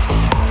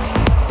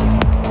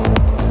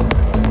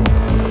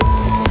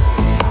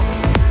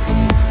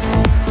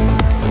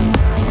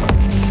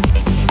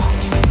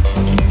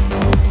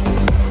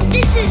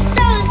 This is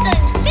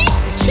Solarstone's big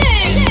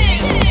tune!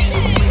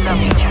 We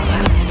love each other.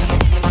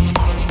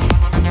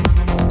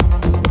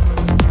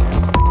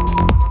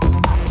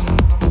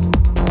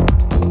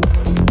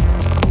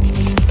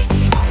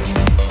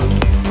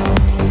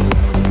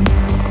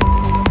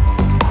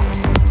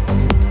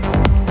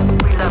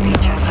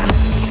 Each other.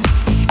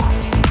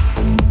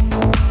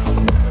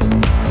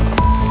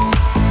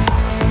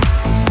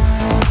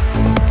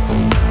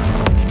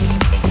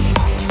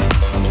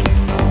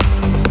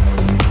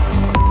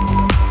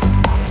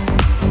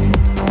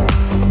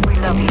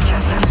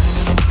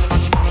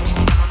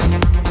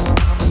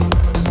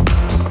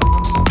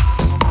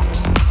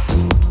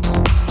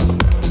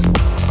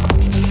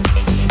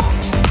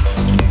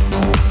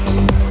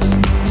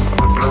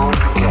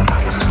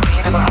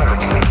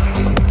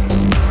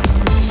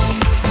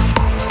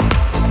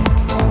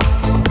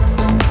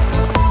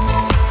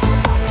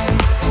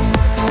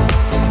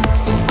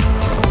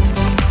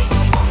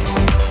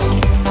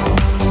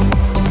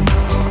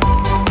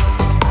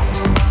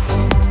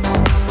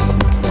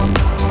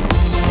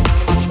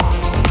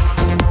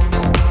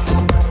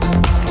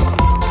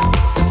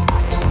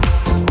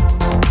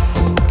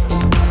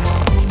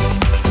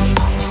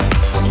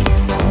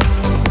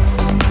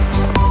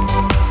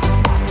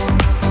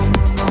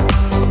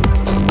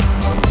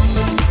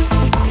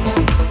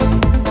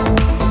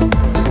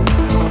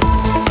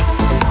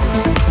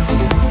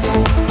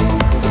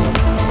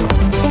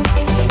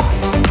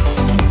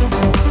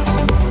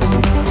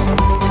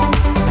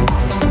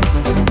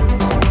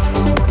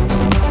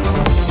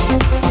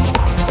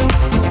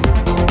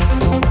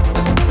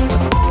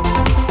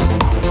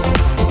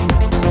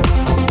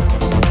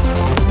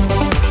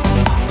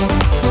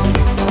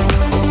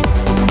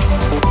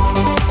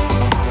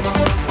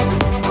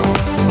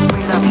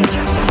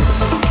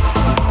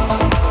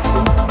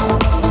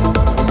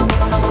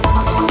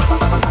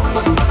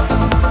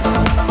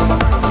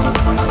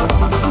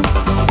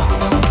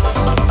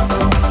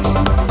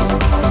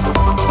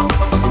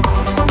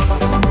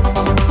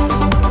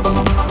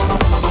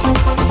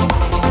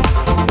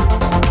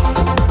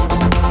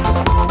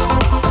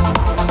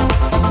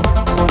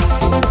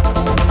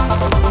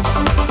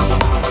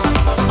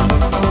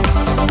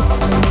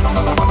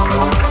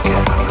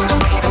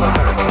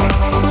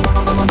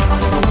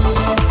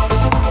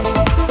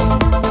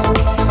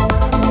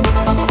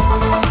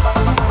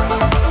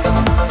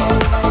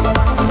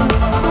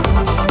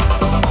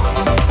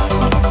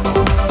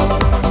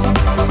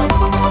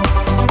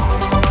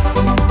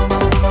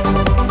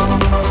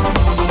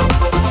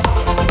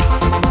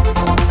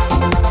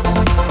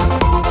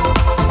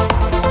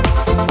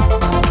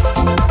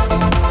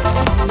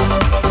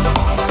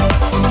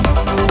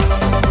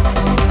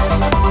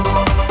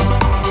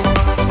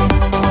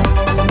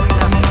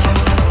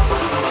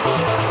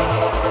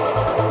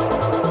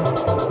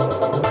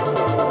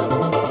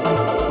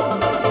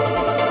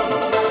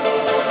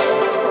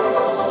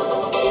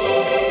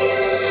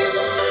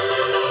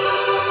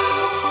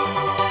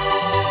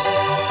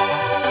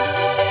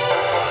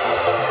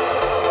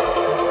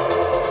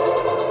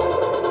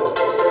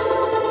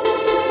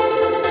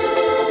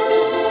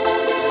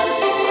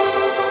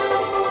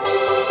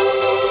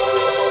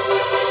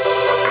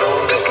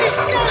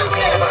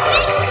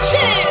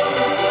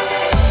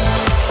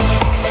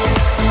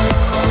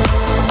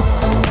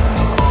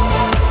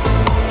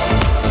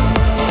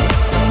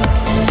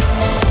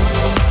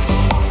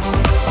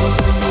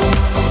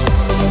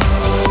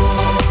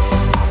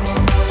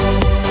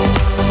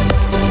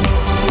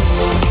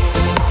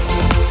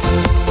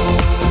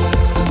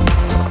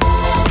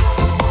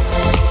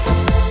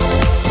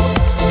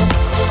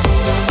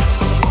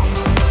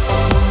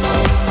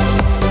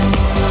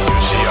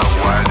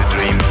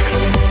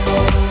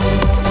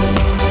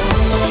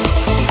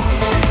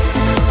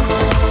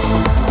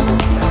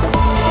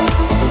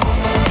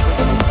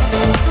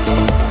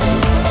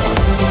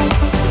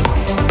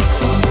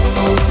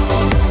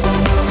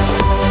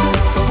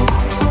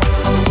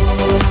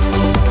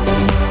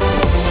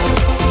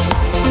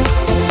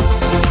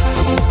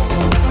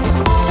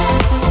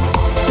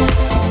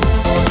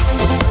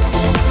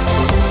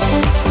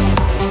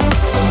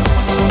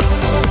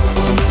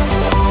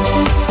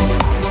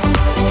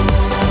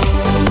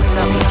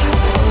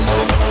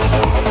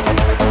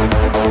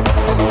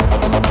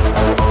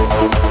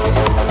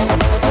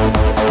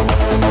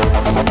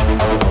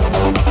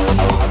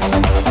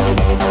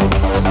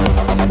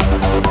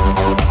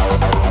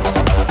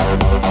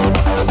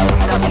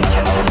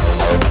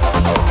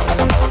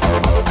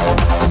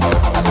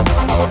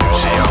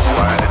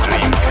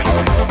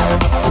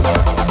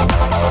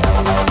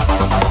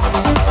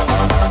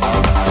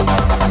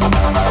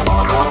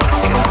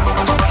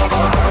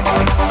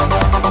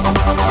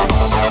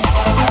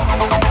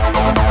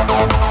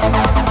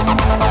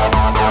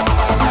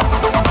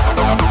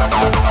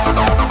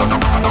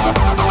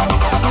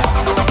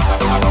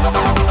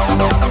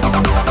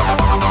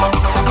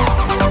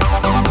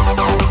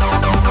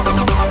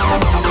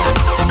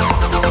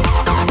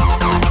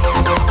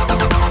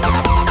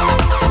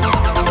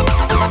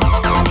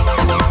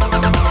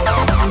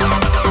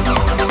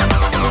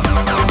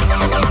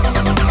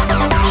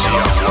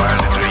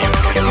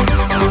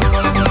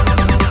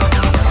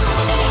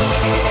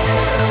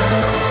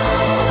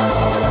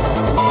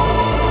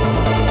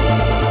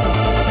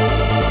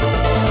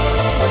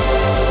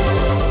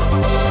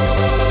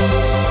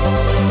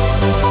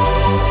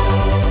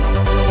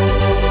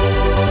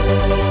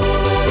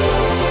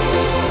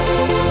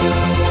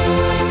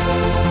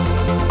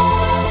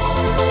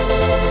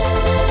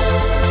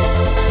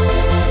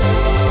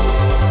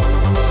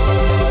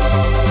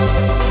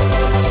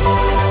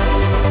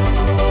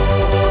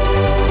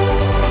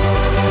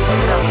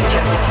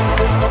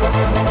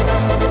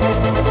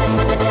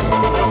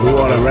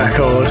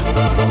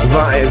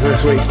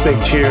 is this week's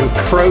big tune,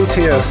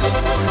 Proteus.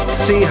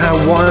 See how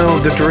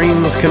wild the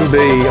dreams can be.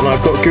 And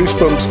I've got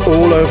goosebumps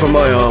all over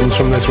my arms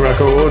from this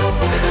record.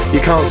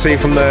 You can't see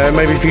from there.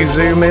 Maybe if you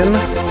zoom in.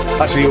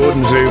 Actually, you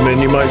wouldn't zoom in.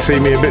 You might see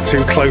me a bit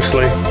too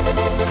closely.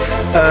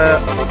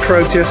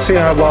 Proteus, See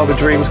How Wild the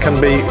Dreams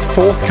Can Be.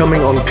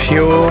 Forthcoming on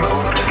Pure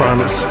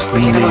Trance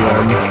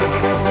Neon.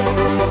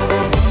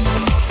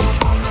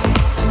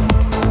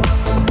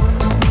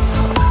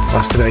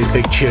 That's today's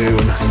big tune.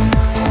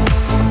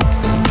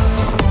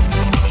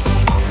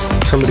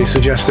 Somebody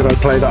suggested I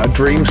play that at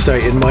Dream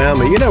State in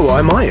Miami. You know what,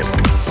 I might.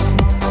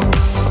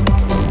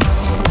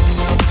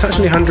 It's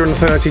actually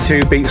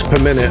 132 beats per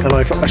minute, and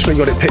I've actually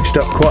got it pitched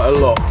up quite a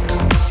lot.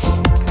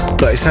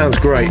 But it sounds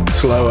great,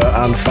 slower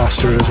and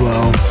faster as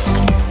well.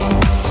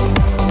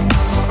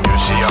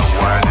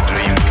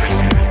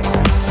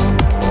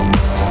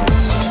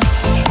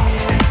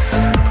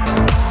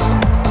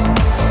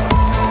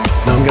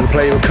 Now I'm going to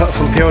play you a cut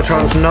from Pure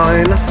Trance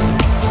 9.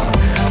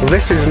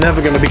 This is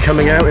never going to be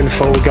coming out in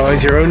full,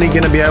 guys. You're only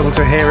going to be able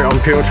to hear it on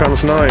Pure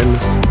Trance 9.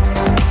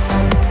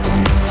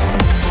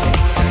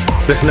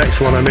 This next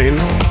one, I mean.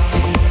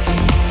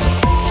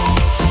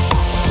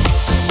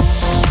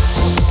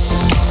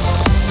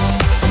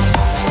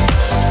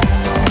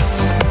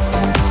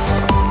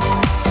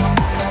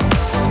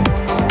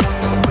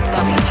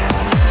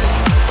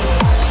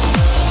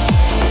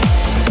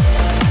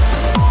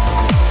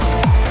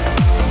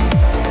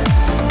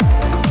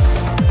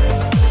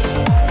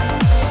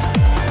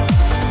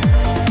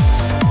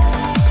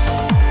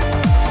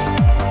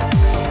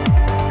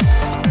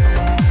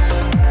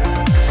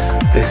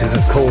 This is,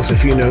 of course,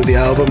 if you know the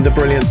album, the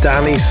brilliant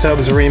Danny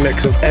Stubbs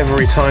remix of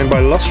Every Time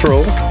by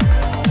Lustral.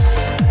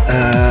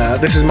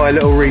 This is my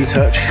little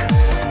retouch.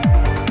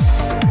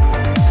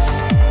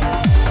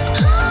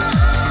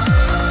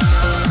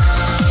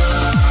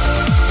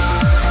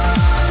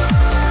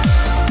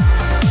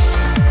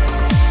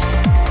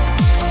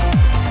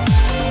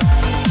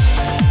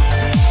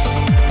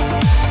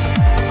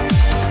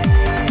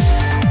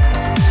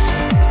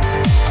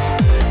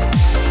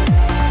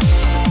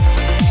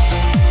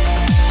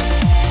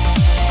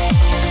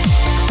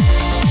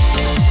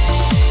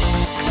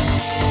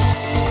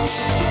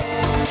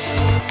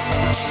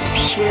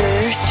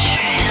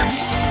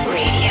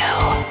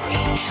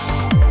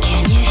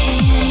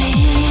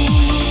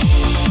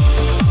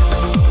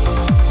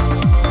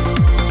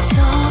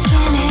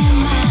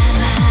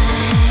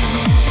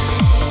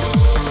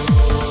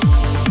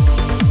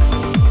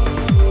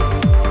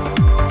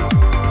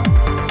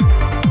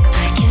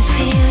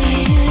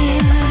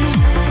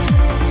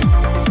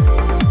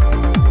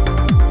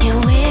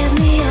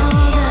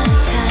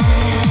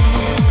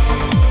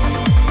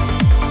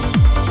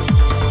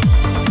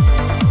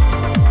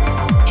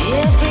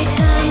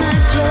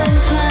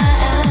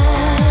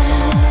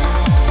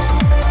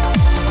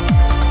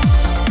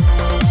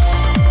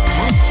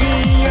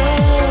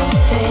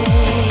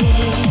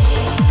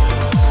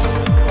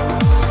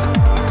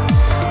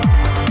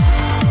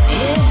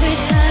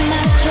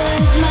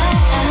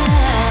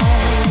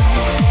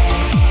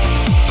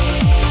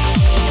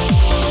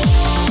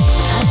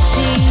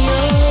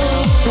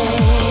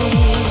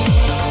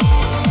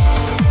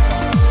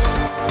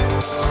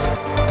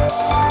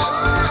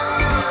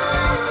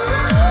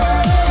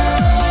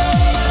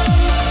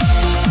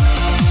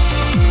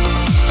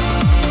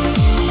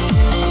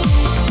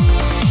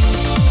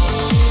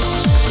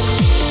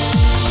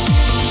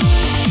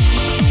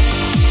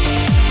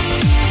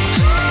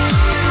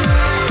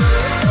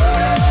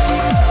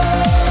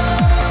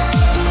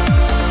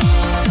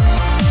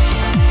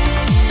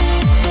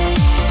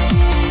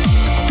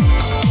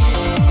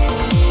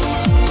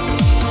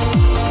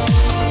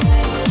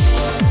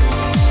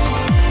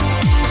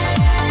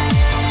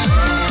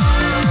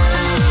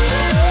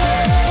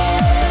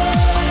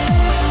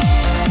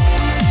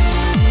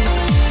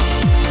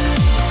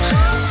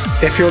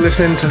 If you're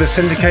listening to the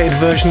syndicated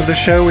version of the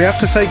show, we have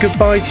to say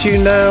goodbye to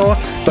you now,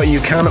 but you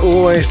can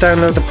always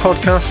download the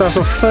podcast as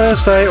of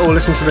Thursday or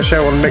listen to the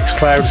show on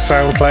Mixcloud,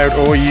 Soundcloud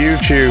or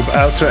YouTube.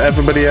 Out to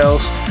everybody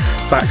else,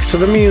 back to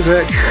the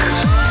music.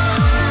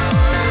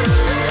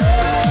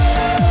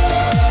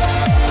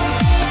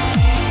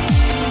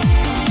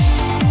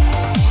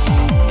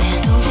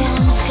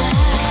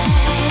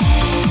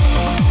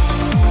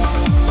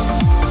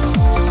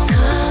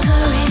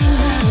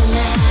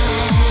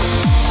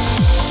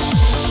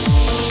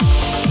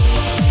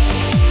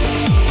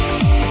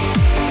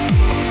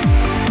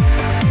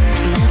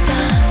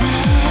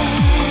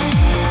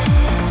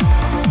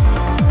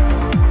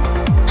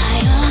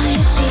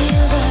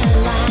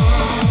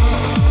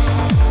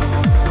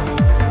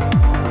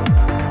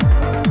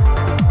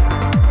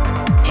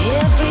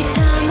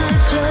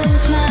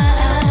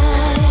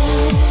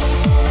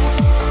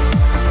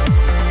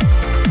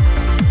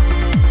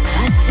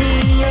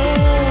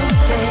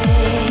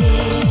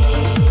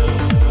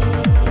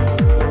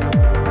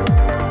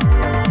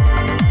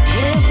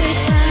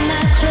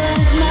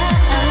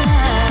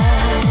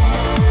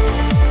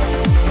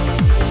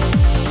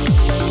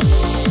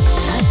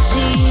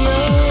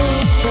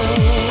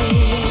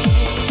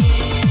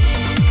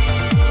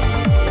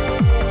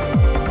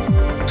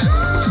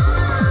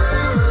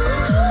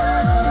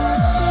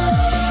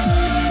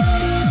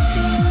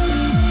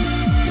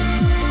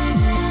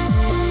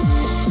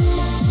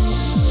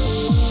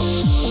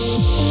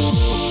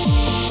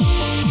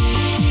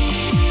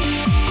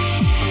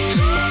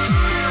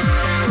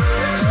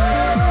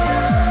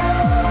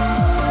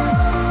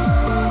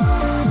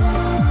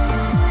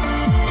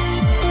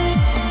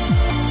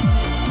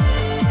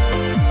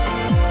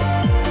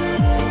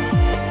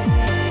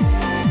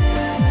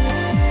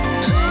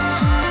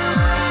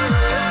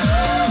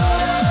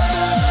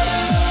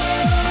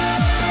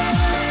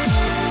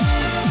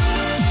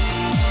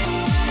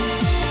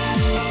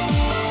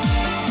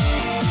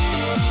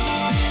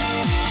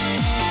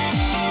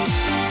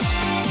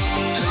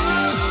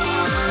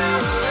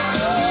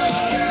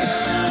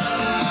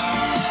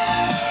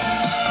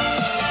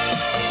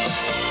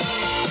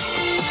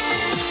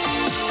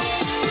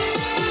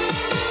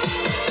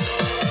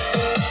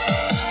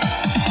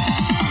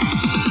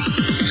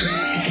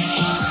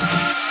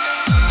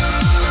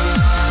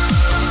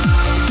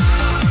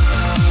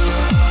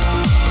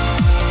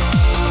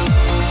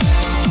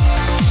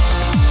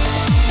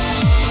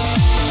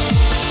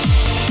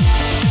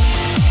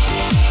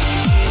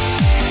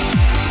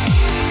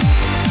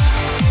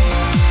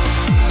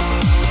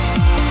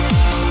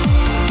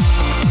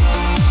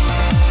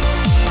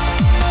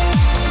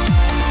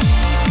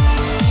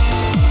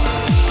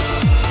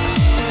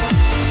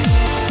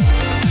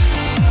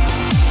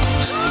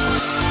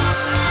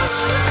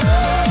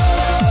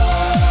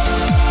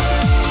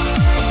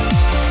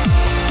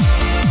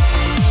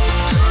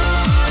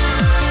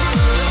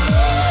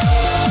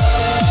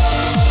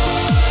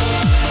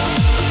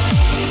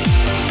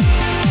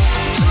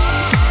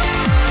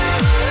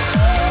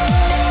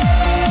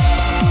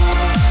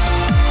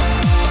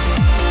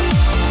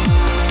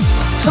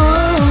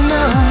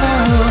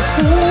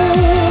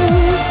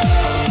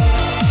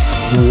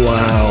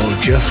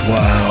 just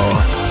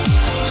wow.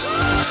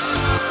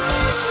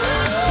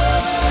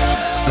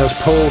 As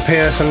Paul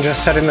Pearson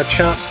just said in the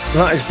chat,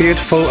 that is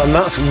beautiful, and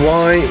that's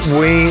why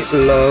we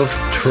love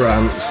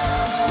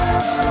trance.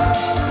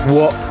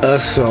 What a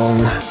song.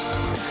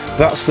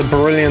 That's the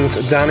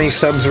brilliant Danny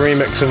Stubbs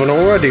remix of an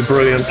already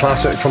brilliant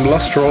classic from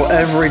Lustral,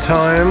 Every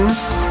Time.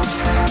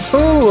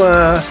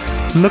 Oh,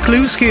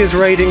 McCluskey is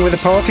raiding with a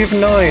party of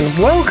 9.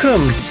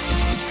 Welcome!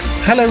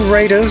 Hello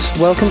raiders,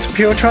 welcome to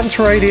Pure Trance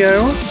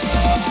Radio.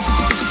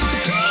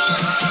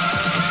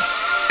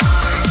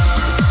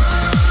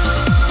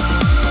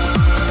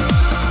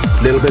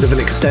 Little bit of an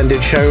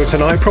extended show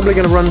tonight, probably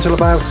going to run till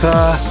about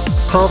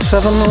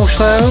 7:30 or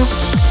so.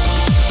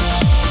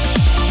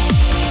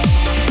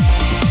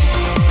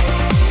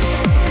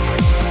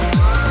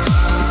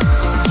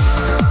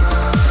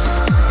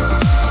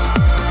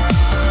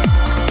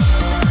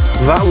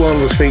 That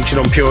one was featured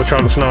on Pure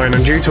Trance 9,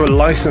 and due to a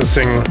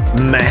licensing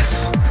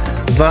mess,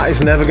 that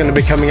is never going to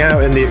be coming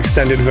out in the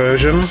extended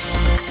version.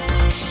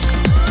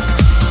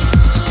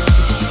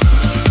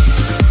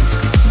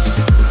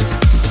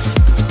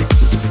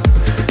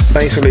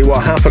 Basically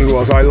what happened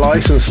was I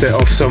licensed it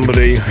off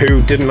somebody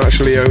who didn't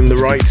actually own the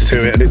rights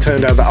to it, and it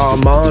turned out that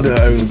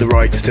Armada owned the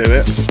rights to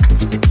it.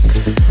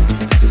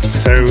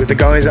 So the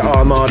guys at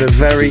Armada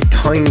very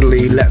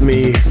kindly let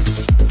me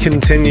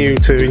continue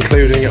to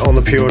including it on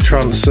the Pure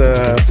Trance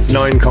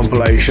 9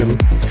 compilation,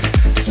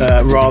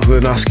 rather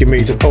than asking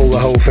me to pull the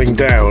whole thing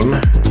down.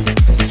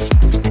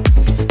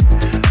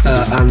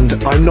 And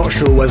I'm not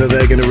sure whether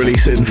they're going to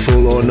release it in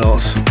full or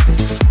not.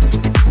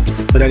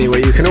 But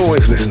anyway, you can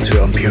always listen to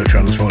it on Pure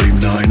Trance Volume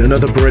 9.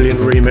 Another brilliant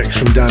remix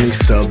from Danny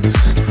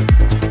Stubbs.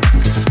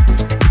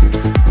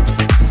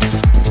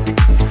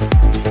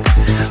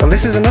 And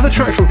this is another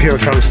track from Pure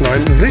Trance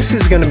 9. This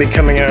is going to be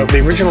coming out, the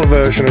original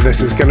version of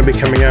this is going to be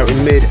coming out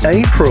in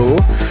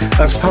mid-April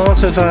as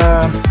part of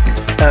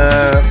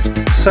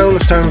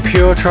Solarstone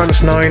Pure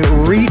Trance 9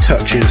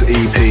 Retouches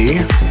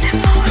EP,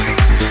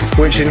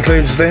 which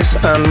includes this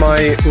and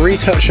my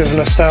retouch of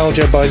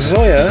Nostalgia by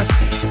Zoya,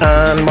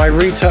 and my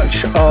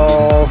retouch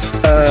of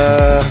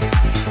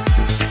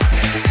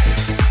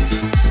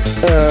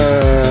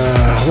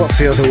what's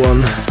the other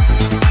one?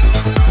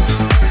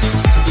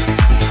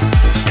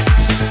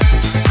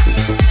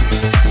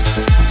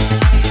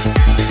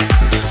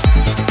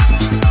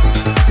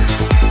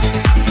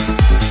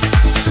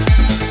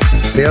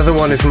 The other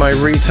one is my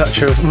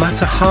retouch of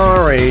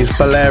Matahari's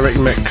Balearic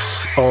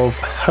mix of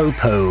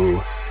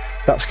Hopo.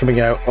 That's coming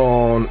out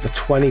on the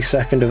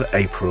 22nd of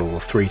April,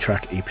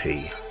 3-track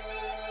EP.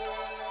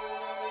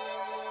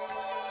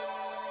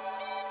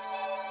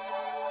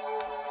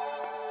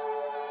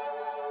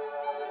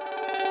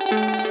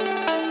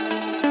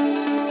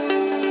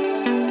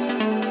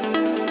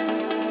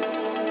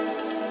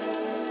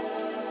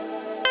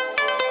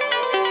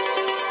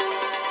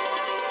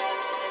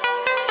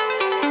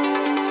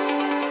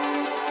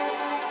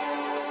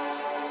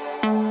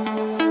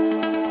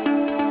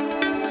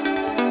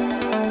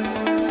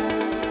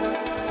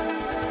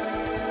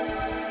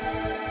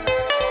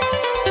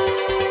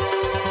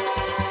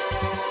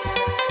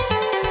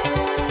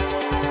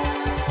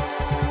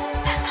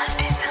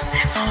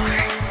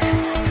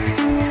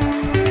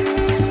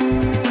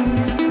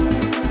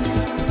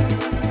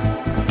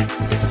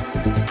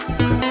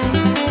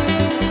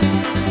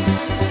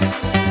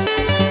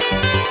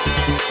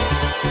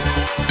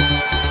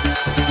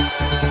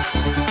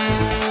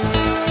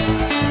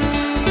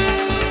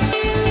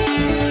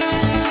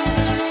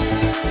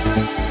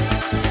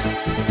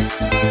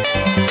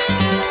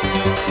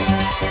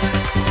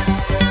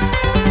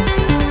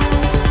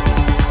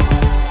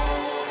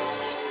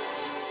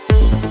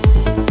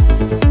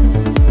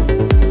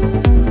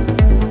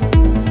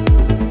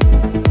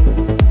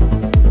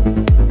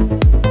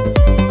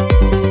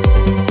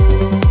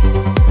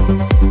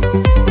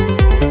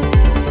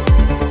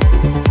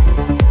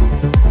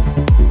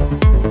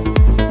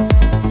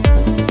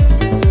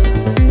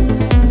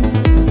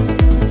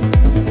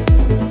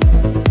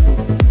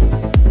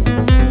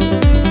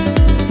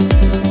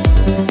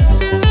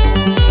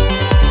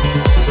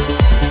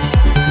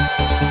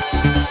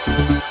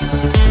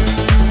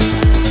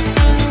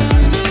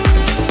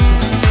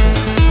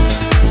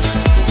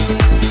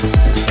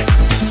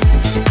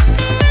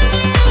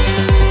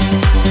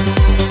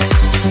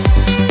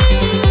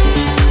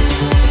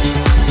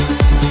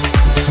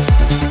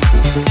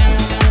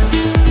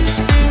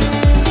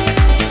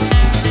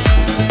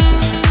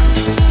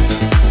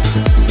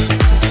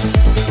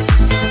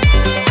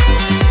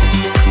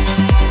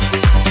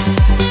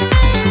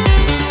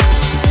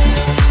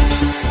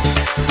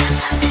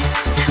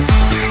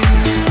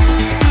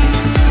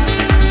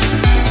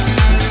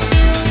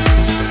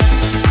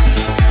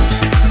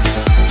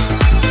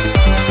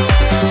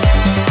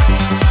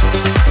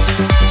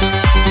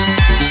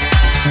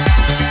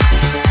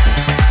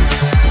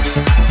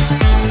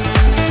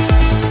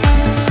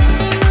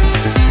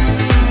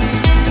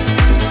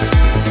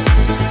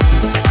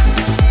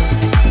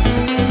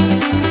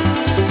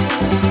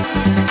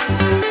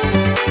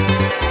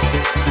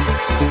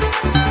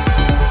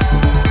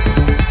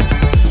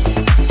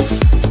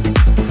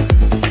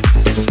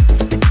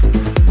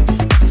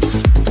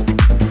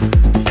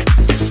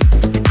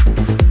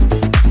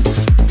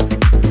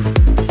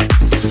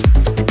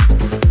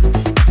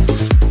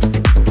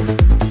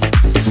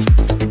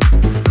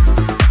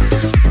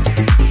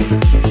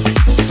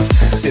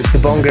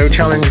 bongo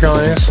challenge,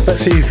 guys.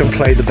 Let's see who can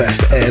play the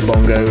best air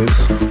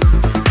bongos.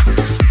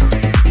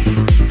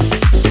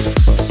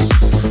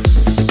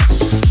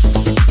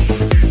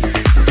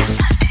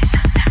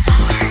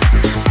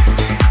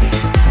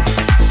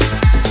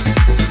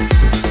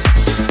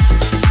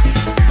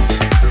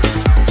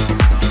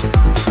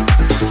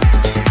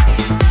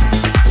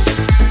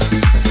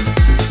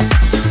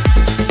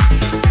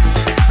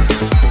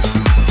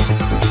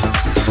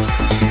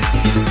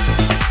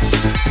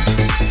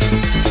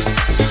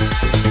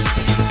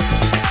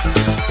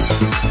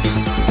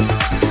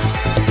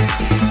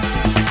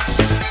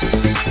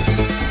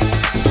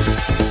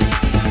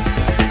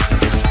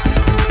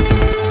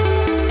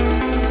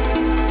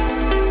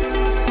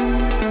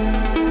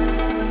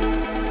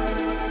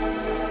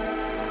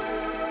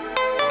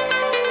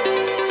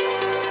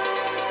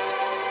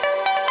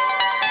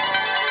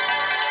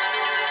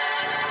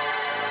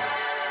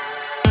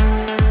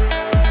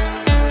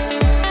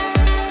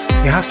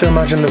 You have to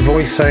imagine the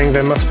voice saying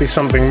there must be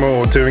something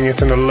more, doing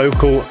it in a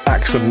local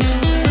accent.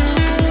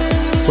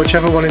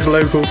 Whichever one is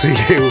local to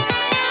you.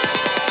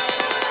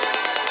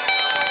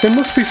 There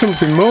must be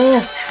something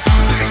more.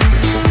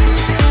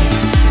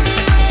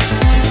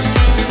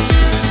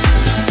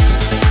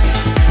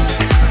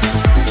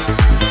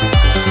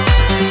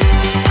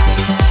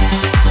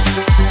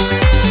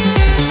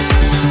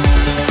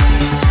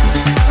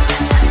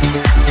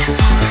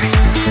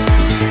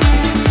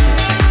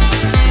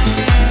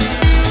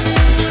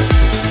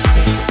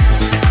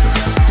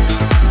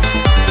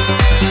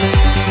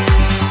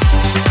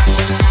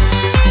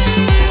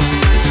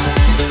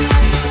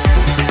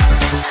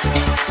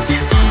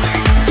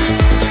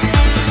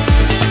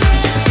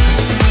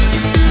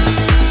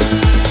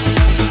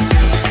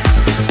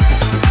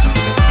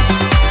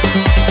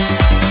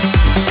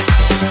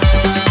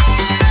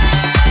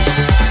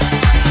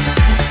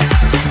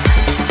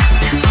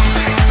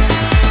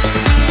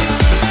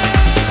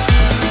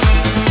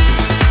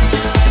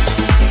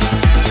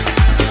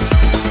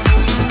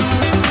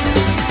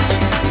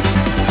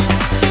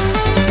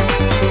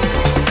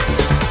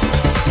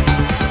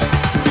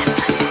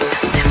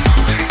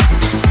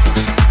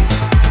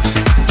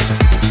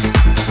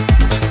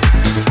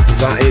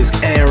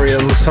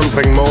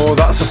 Something more.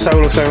 That's a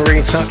Solarstone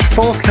retouch,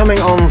 forthcoming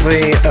on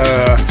the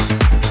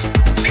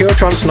Pure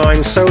Trance 9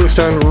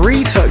 Solarstone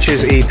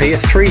Retouches EP, a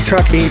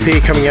 3-track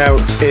EP coming out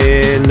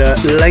in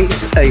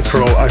late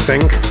April, I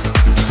think.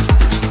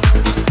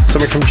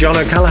 Something from John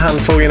O'Callaghan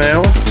for you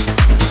now.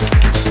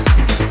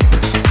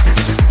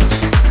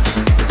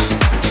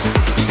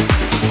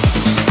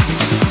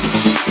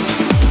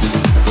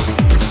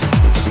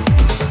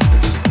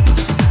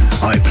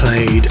 I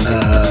played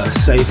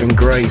Saving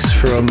Grace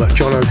from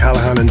John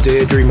O'Callaghan and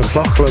Deirdre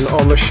McLaughlin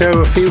on the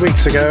show a few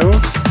weeks ago.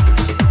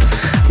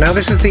 Now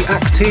this is the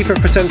Activa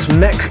Presents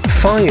Mech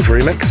 5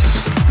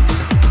 remix.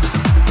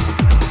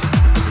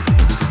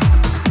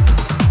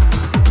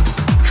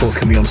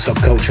 Forthcoming on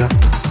Subculture.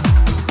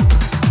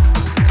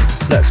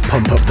 Let's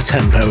pump up the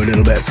tempo a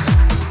little bit.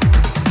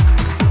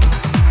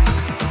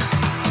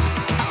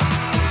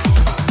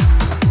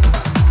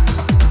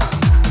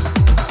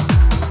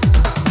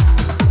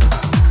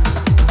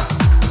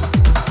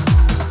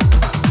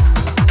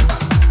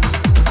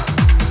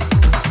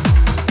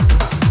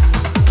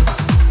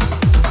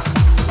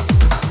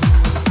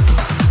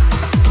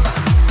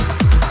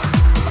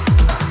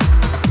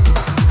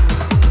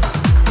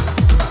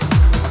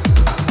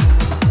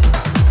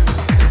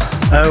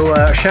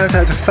 Shout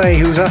out to Faye,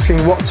 who's asking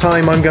what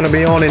time I'm going to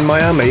be on in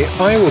Miami.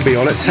 I will be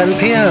on at 10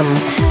 p.m.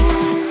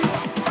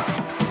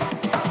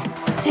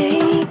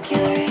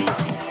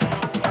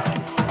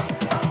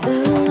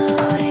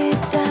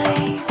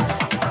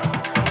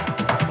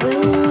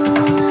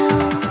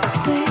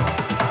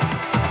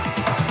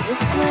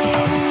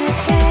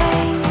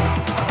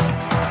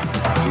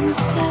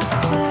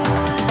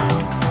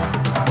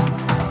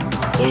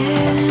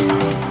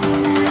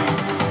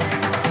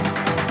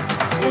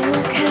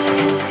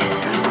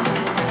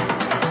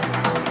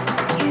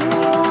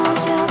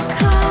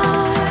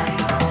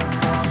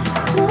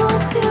 Close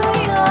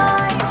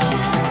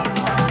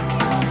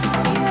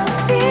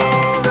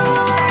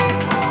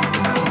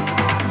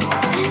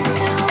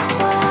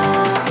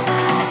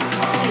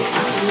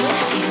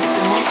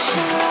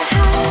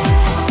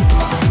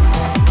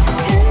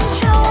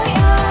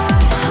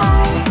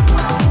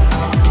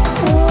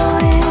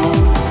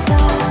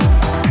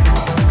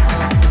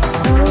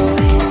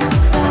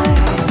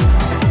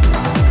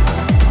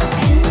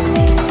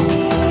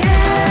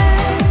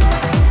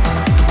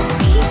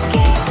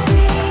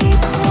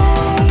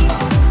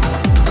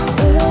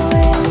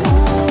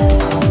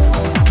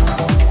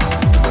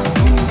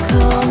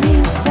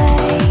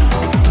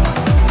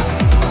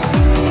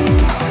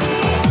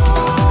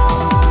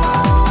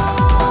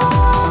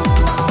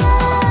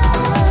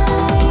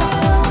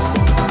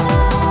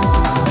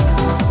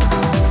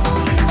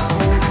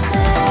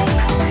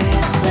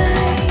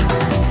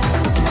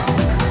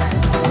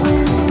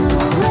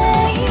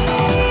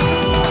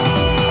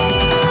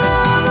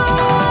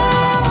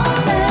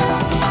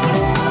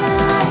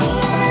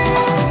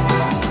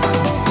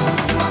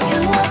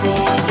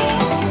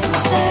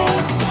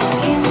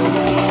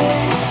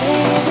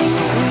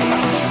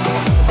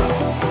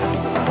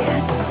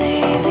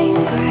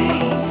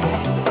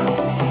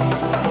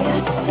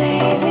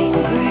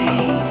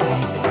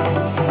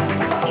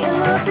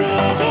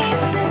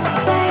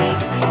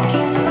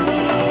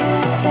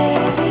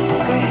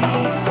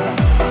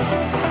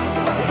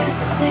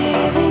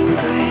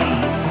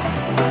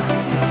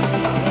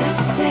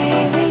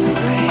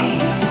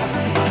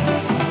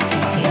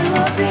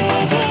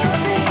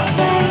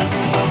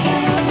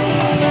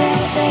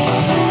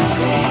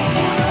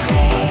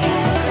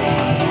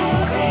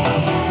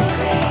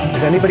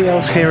Is anybody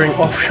else hearing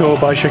Offshore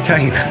by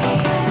Chicane?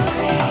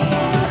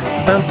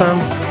 Bum, bum,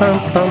 bum,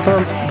 bum,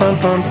 bum,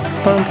 bum, bum,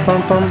 bum,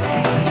 bum,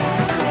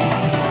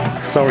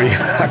 bum. Sorry,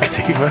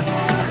 Activa.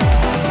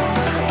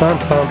 Bum,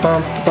 bum,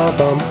 bum, bum,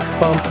 bum,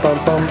 bum,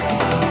 bum, bum.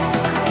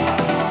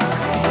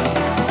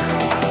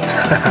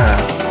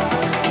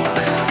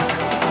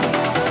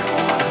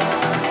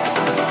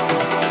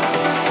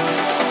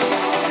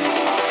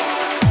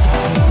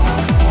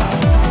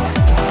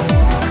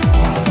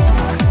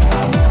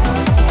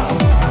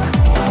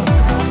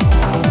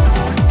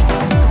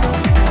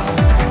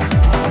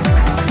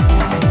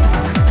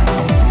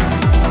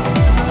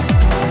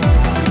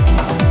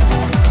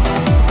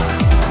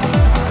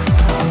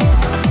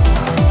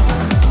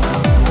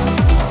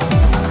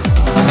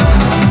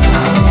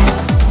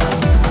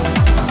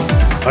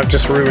 I've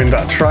just ruined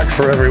that track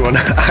for everyone.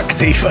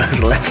 Activa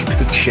has left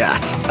the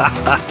chat.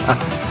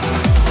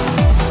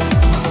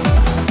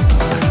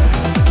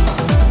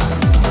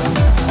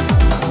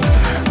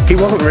 He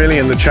wasn't really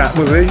in the chat,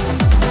 was he?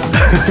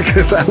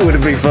 Because that would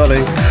have been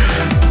funny.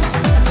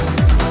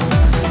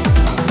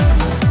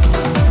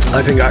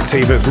 I think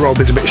Rob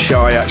is a bit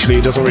shy, actually.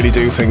 He doesn't really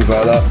do things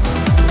like that.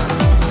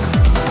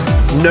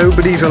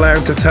 Nobody's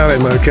allowed to tell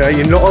him, okay?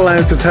 You're not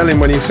allowed to tell him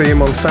when you see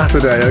him on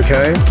Saturday,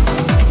 okay?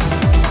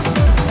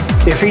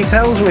 If he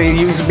tells me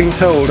you've been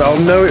told, I'll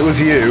know it was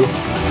you.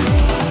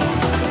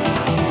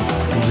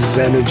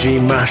 Zenergy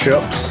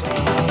mashups.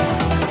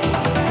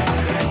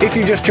 If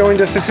you just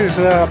joined us, this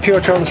is Pure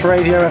Trance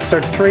Radio,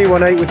 episode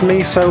 318 with me,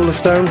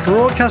 Solarstone,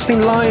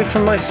 broadcasting live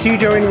from my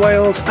studio in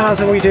Wales,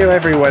 as we do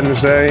every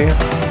Wednesday.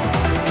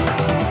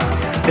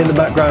 In the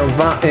background,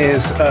 that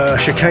is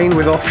Chicane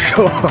with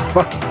Offshore.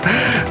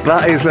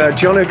 That is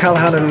John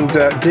O'Callaghan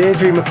and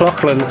Deirdre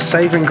McLaughlin,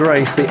 Saving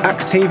Grace, the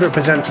Activa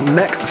Presents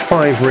Mech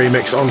 5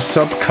 remix on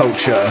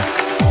Subculture.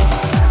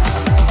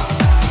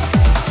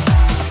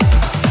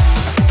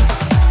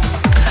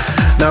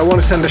 Now I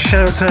want to send a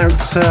shout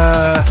out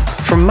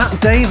from Matt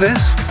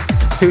Davis,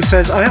 who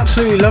says, I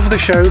absolutely love the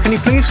show. Can you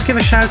please give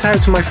a shout out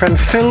to my friend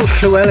Phil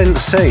Llewellyn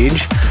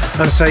Sage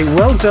and say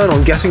well done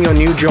on getting your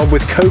new job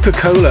with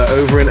Coca-Cola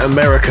over in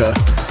America.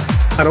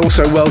 And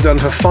also well done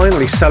for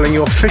finally selling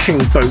your fishing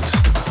boat,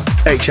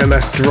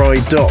 HMS Dry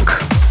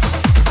Dock.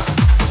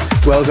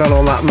 Well done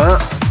on that, Matt.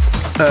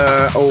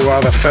 Or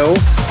rather, Phil.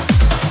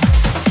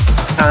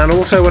 And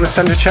also want to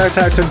send a shout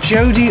out to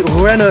Jodie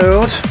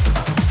Renaud,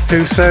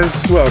 who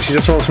says, well, she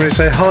just wants me to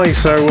say hi,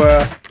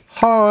 so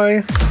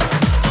hi.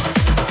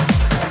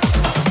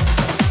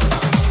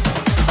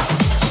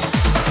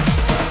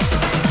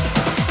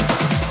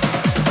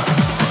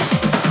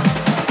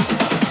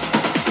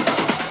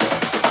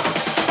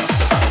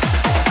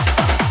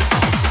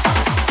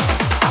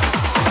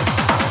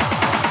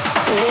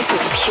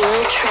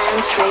 Pure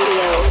Trance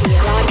Radio,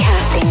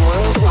 broadcasting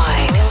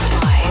worldwide.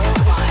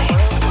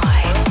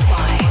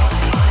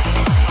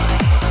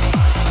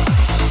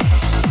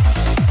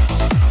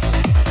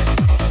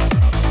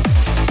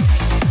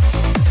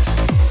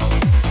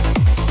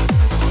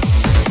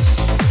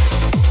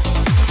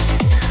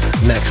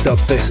 Next up,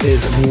 this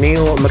is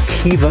Neil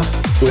McKeever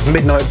with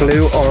Midnight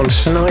Blue on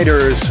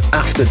Snyder's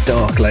After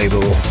Dark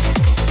label.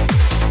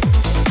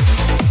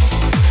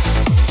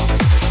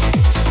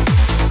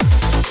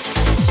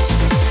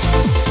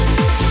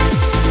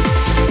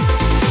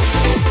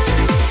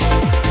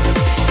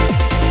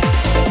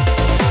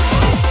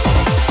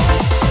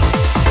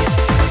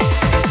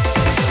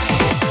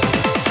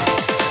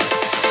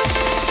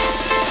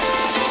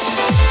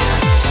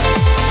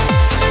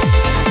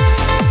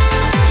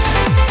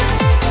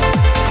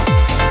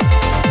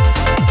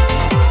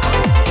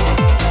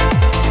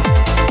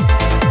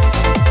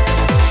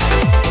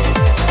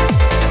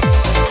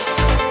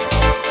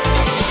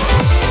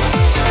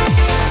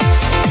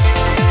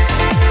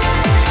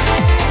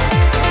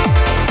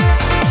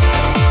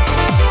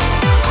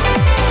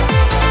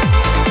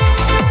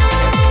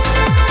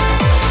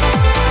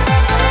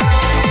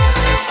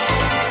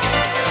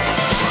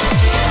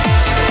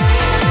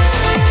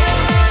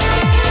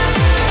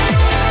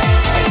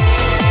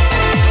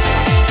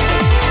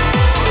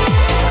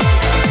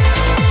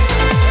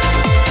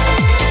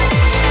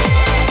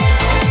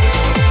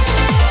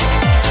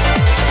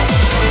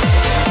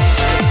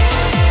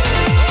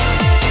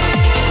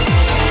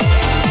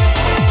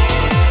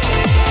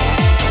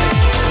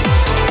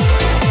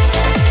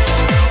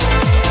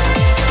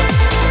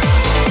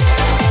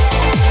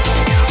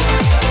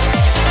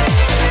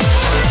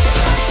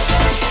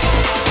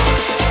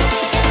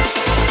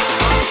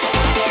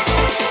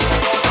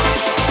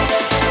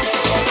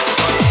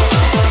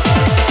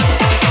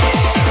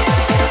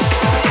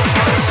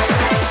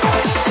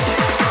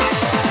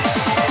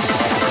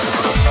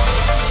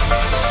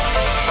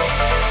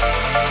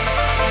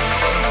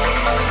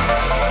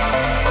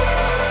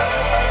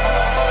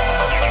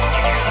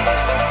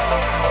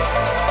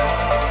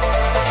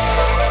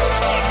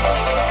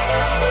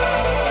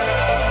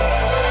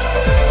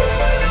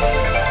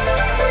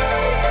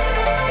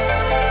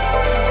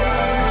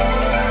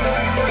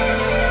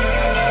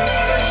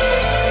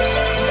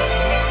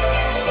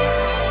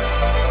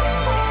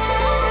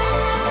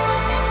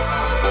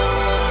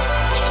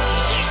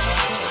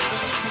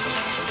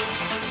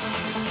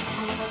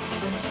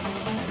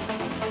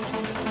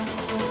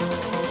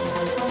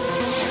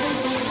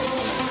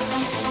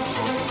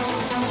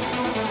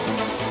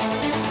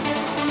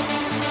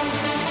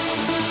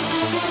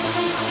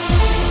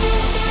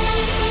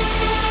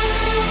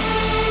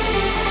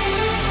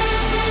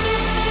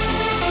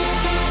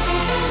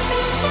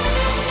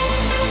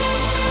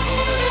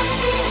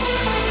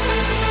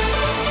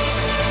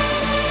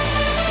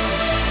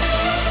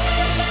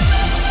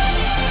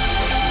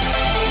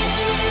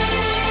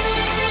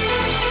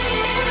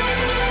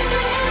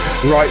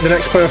 Right, the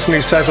next person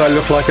who says I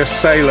look like a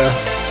sailor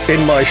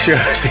in my shirt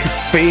is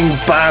being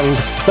banned.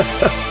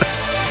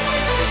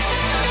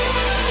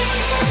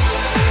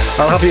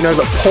 I'll have you know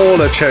that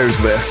Paula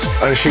chose this,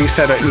 and she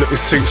said it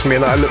suits me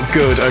and that I look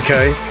good,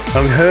 okay?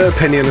 And her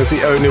opinion is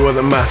the only one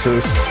that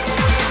matters.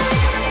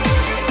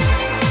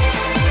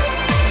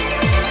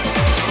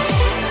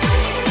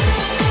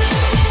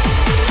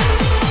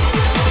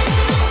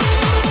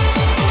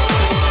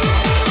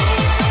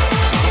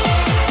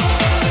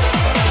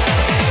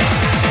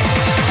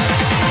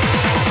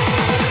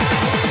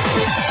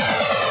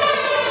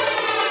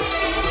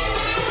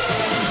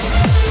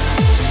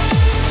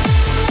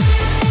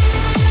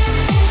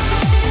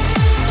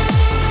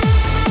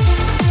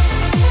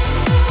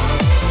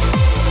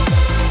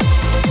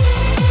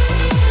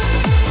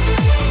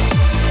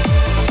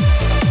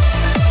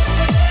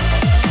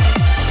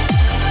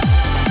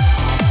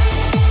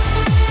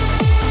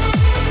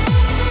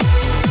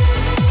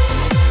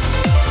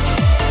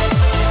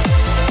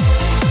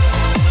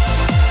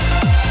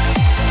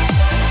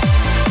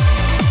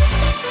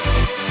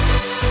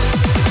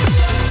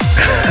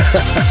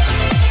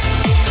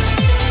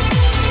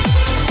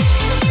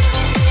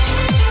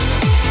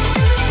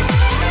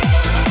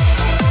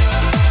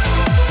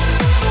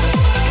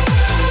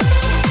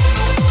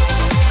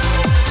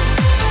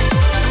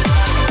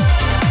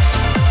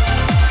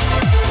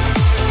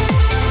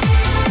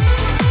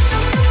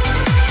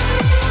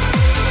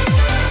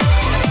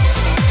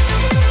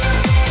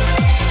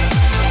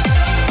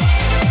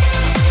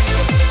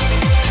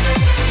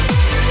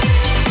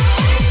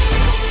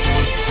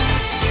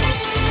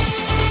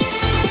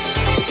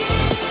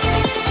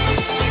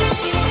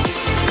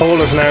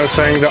 Paula's now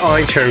saying that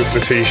I chose the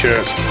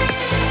t-shirt.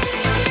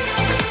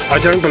 I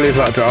don't believe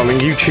that, darling.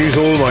 You choose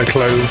all my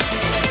clothes.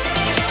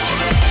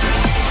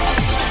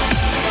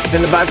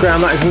 In the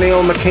background, that is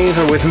Neil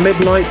McKeever with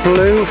Midnight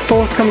Blue,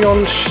 forthcoming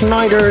on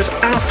Schneider's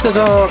After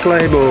Dark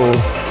label.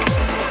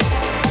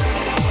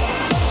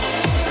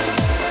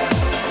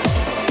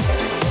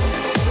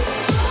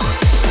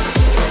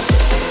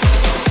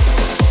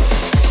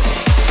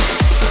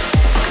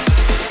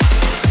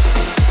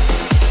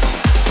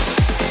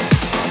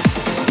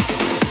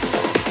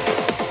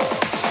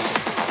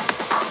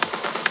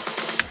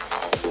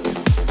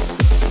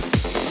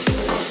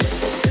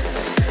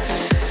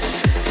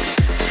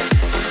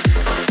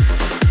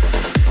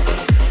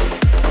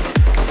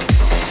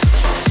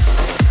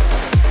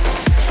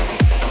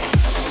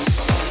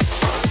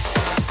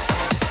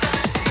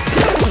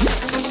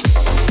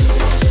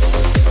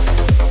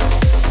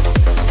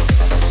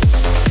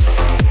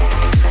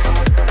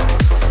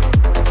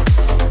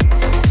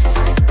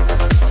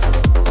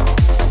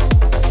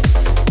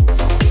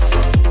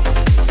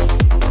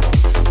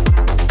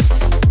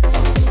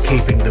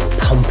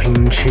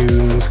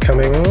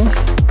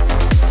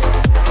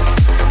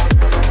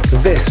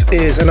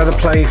 Is another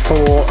play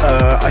for,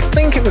 I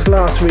think it was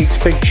last week's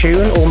big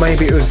tune, or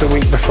maybe it was the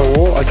week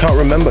before, I can't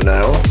remember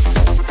now.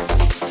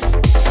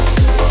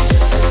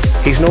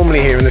 He's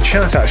normally here in the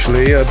chat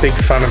actually, a big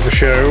fan of the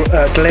show,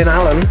 Glyn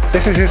Allen.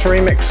 This is his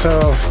remix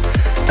of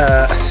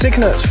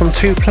Signet from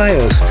Two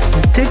Players.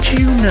 Did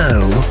you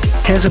know,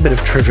 here's a bit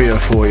of trivia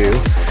for you,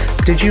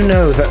 did you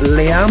know that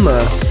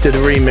Liama did a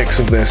remix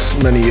of this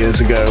many years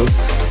ago?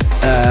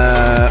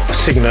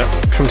 Signet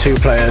from Two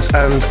Players,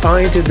 and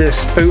I did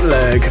this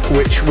bootleg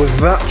which was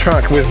that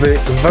track with the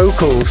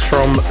vocals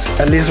from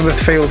Elizabeth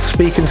Field's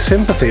Speaking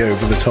Sympathy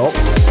over the top.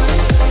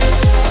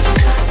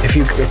 If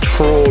you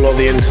trawl on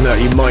the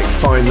internet you might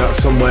find that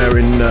somewhere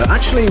in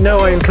actually no,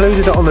 I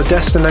included it on the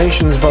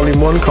Destinations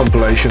Volume 1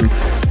 compilation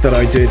that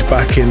I did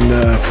back in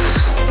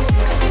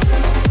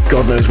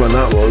God knows when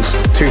that was,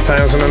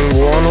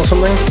 2001 or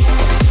something.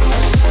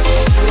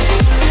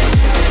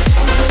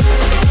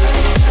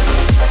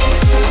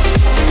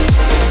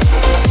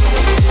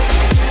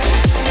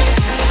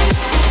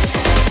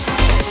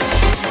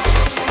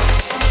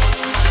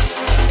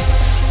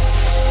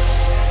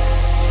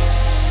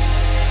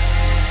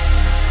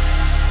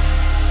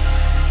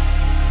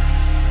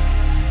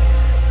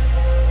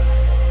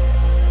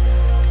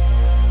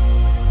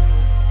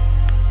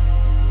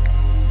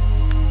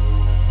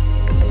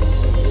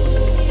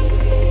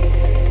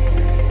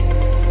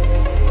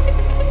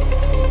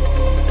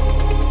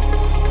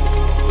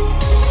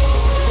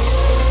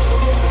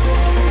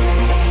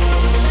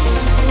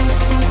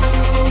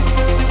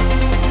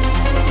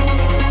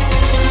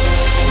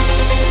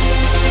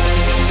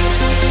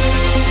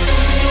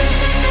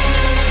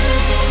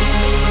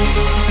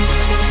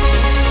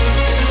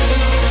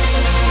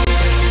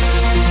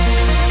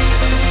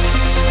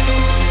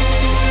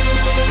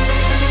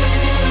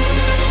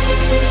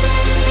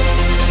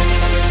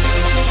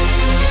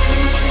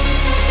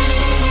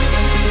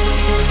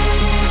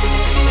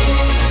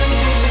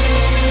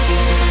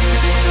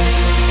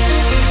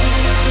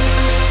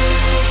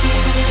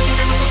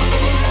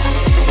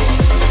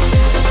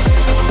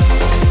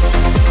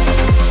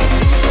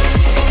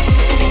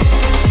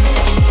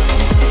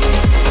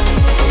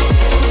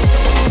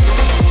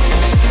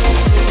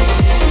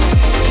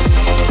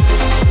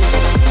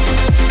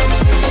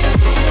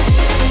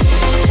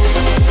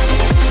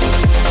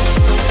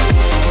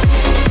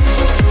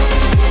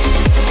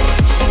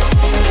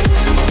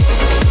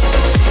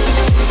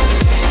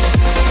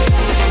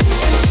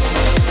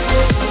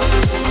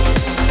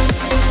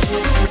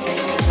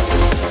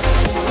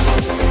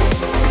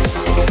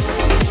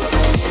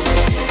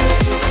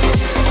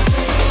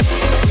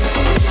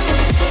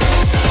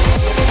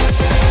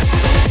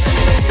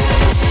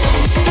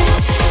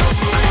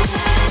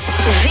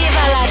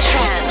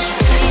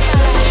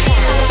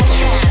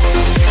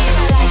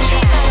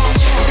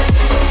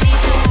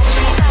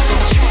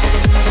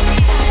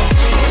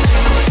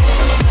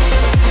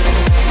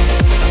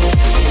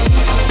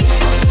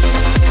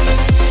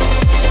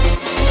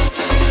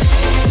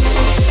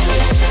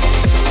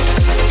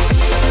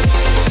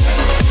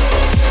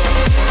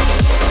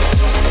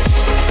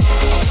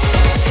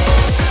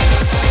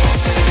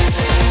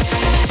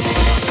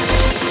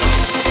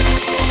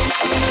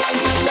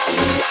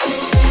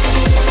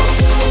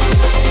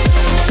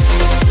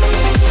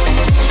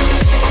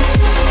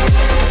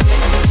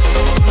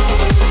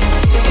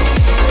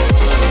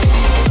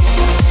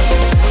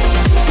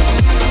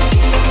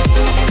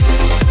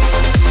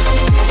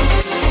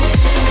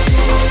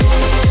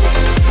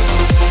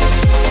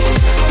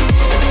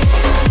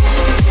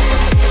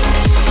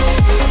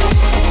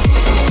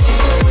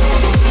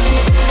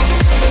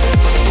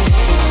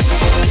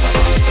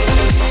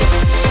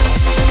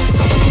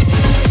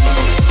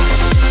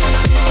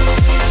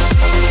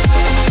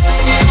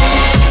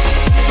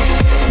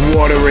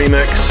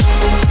 remix.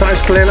 That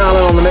is Glenn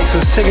Allen on the mix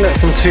of Signet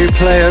from Two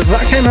Players.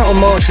 That came out on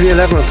March the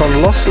 11th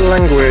on Lost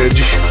Language.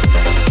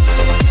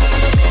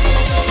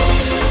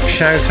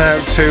 Shout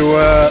out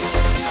to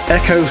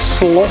Echo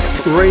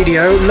Sloth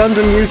Radio,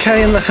 London,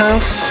 UK in the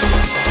house.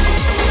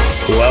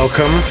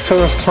 Welcome,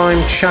 first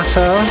time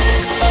chatter.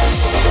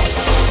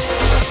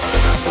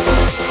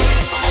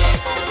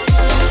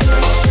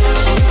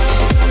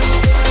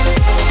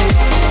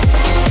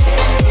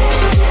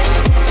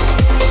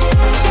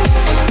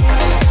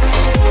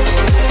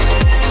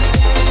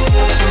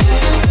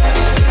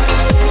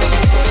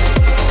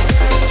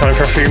 Time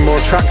for a few more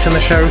tracks in the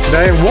show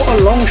today, and what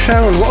a long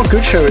show and what a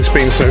good show it's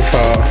been so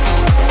far.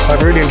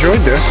 I've really enjoyed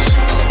this.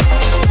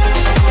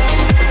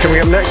 Coming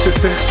up next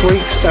is this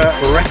week's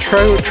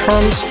Retro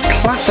Trance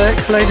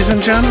Classic, ladies and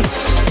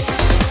gents.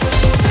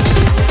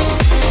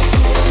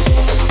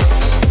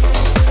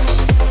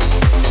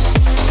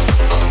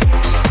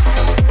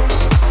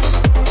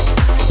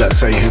 Let's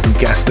see who can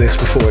guess this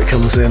before it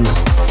comes in.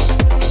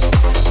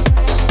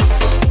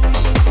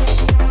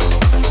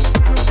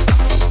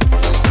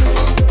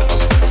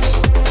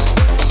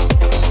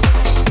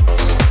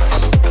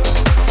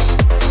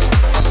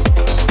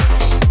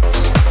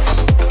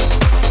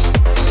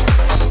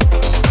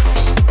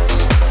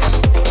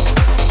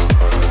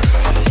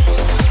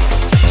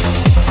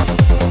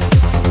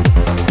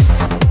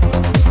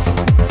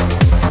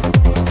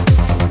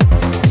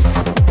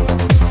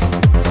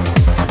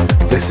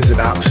 This is an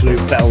absolute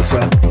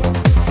belter.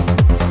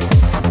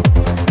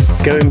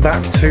 Going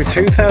back to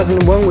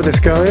 2001 with this,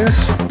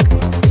 guys.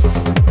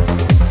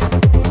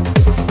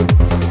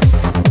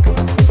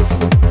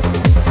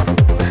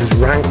 This is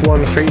Rank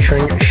 1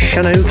 featuring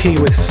Shanoki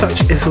with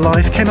Such Is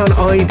Life. Came out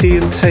on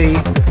ID&T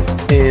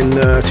in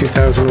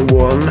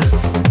 2001.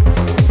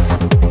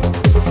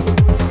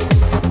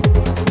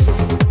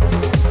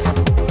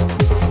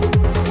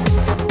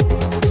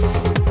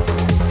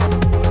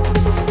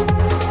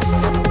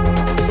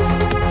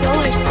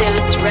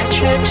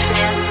 Retro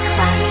Trance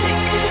Classic.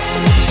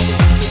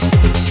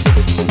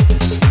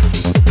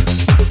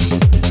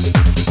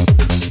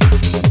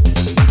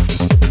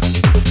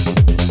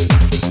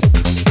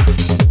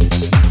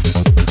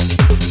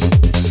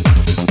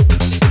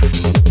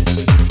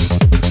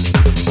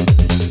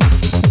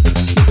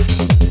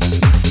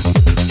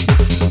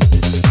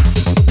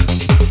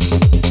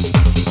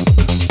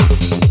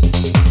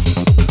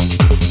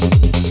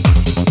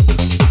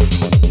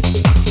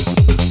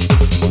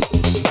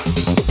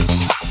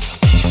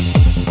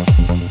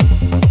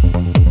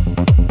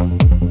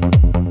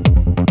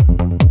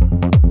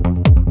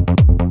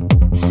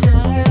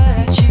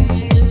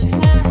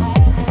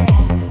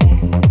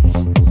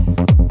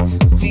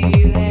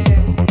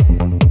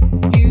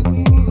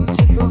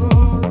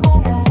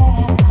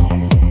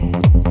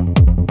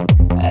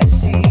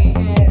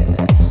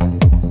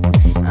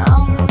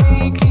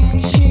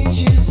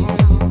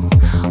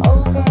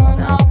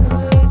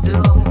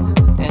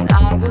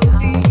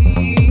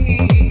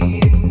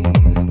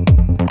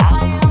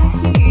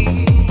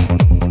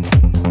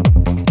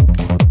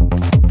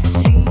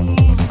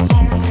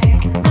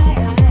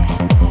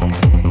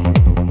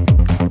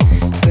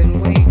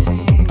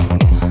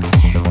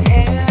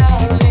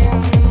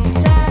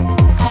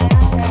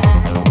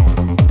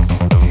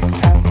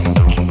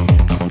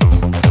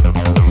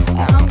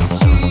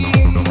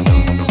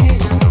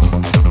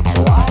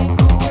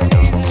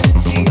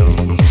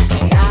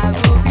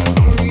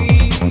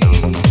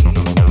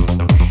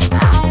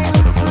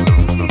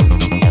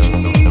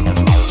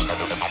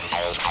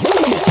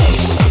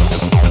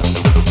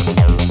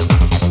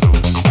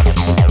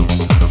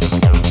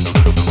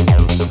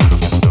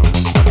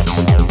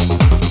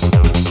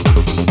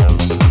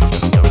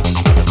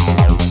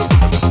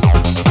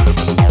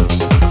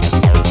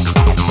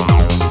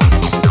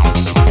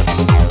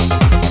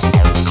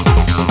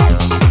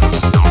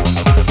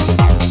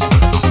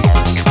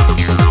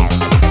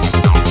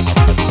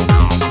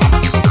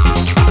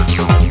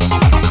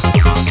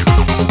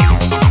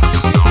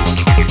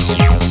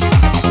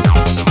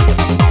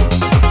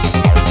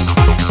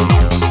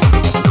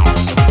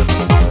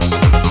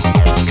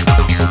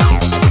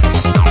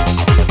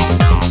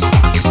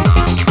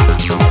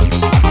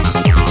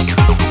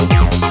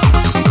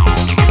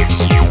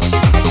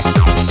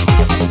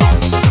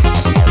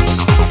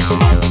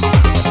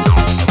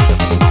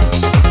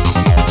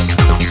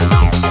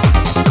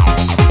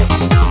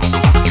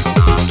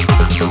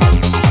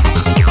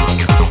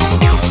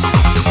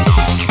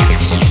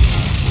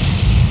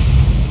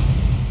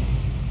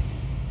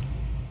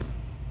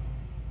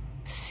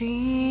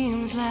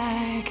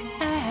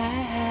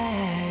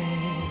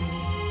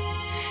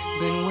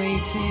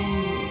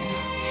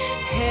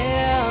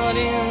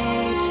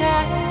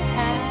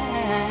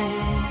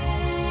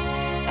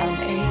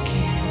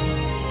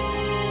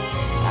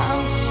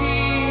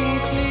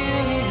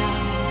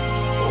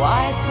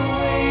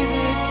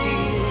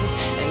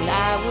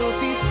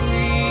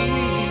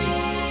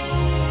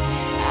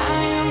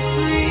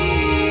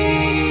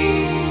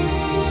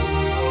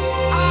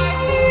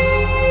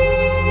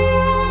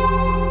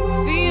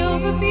 Feel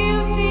the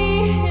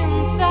beauty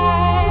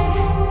inside.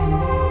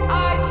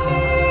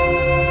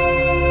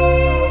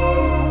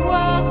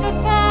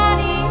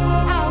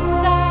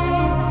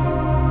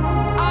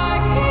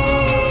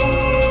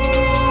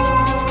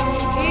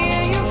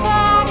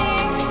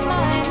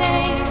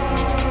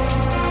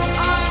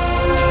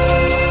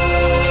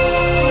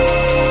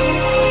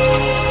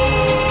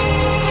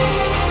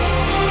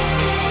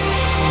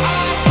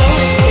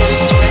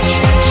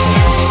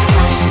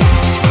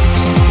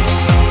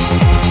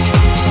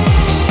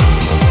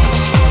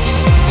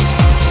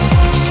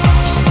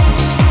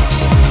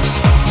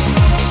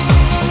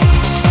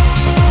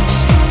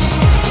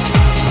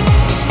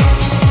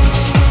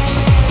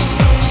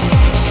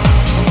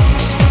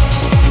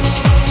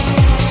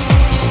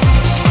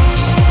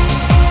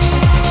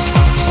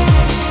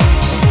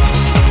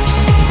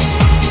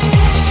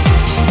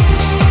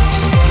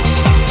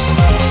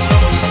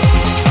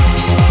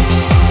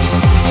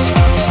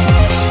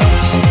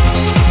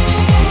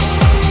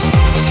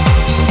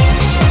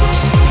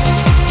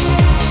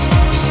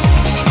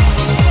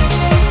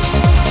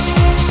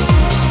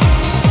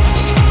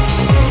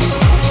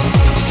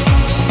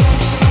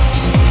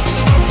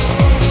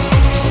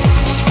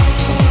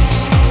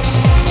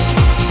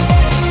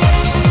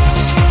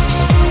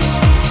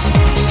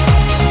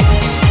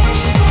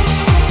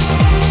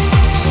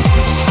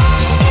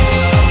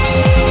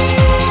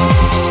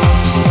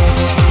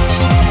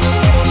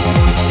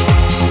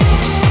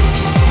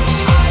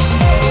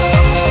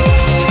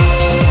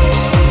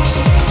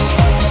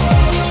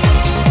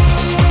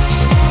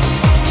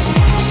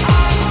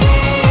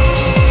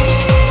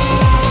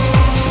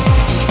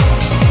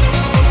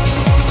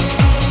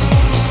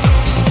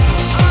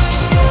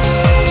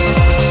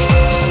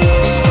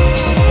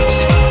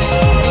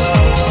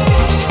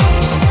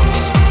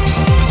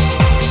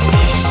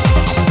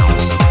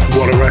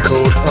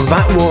 record, and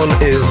that one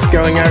is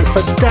going out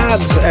for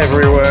dads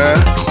everywhere.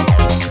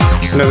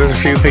 I know there's a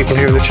few people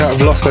here in the chat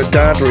who've lost their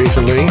dad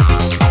recently.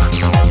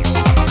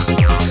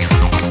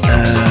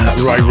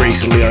 Right,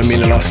 recently, I mean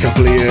the last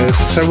couple of years.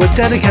 So we're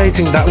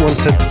dedicating that one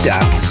to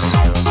dads.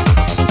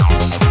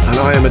 And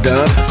I am a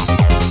dad.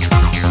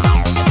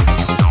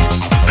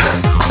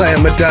 I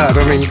am a dad,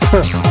 I mean,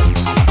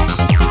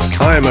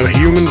 I am a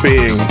human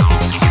being.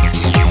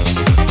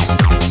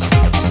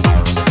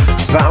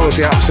 That was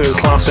the absolute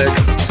classic.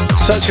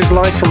 Such Is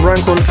Life from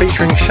Rank 1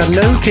 featuring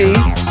Shanoki.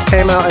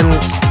 Came out in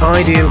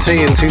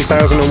ID&T in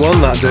 2001,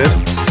 that did.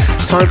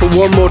 Time for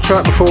one more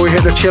track before we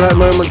hit the chill out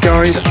moment,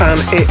 guys, and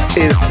it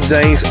is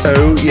today's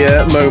Oh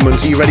Yeah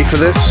moment. Are you ready for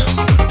this?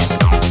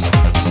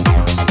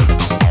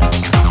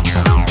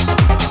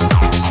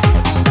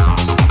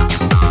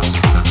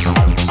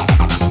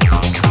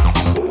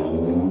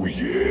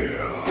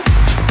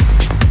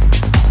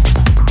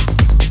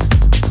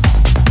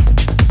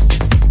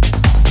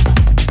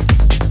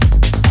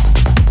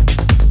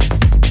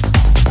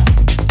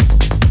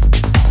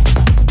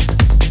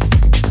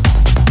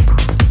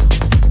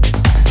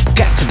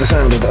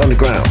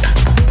 Underground.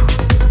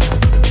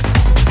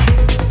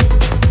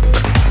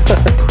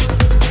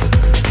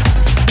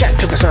 Get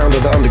to the sound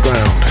of the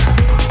underground.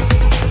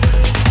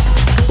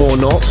 Or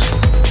not.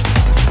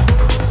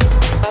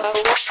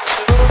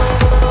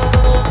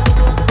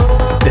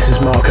 This is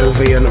Marco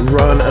V and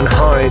Run and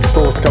Hide,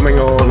 forthcoming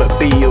on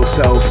Be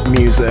Yourself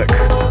Music.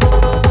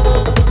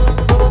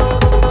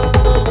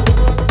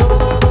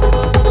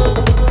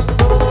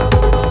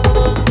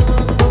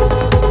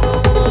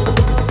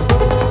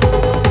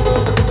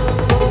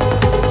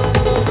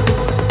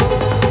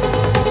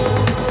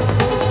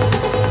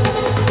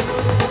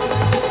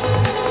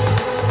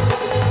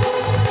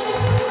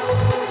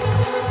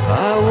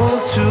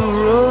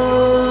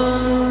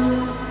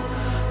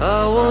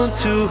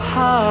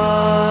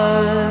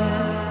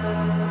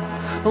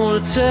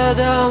 Tear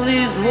down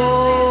these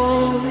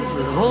walls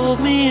that hold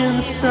me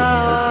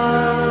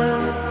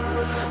inside.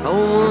 I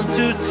want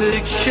to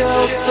take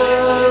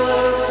shelter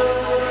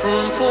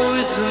from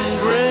poison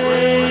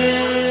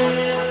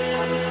rain,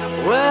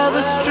 where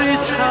the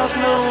streets have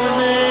no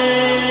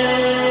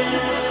name.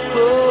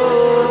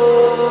 Oh,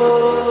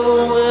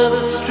 where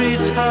the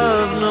streets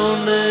have no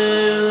name.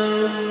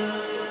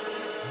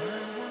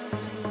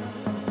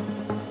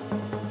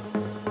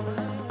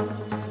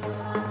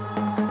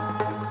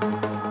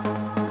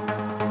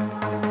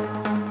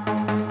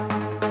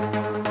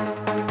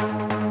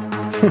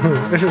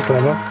 This is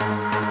clever.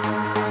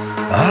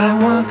 I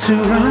want to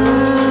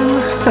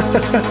run.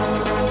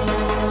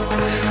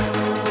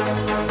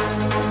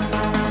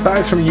 That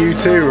is from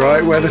U2,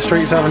 right? Where the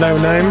streets have no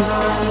name.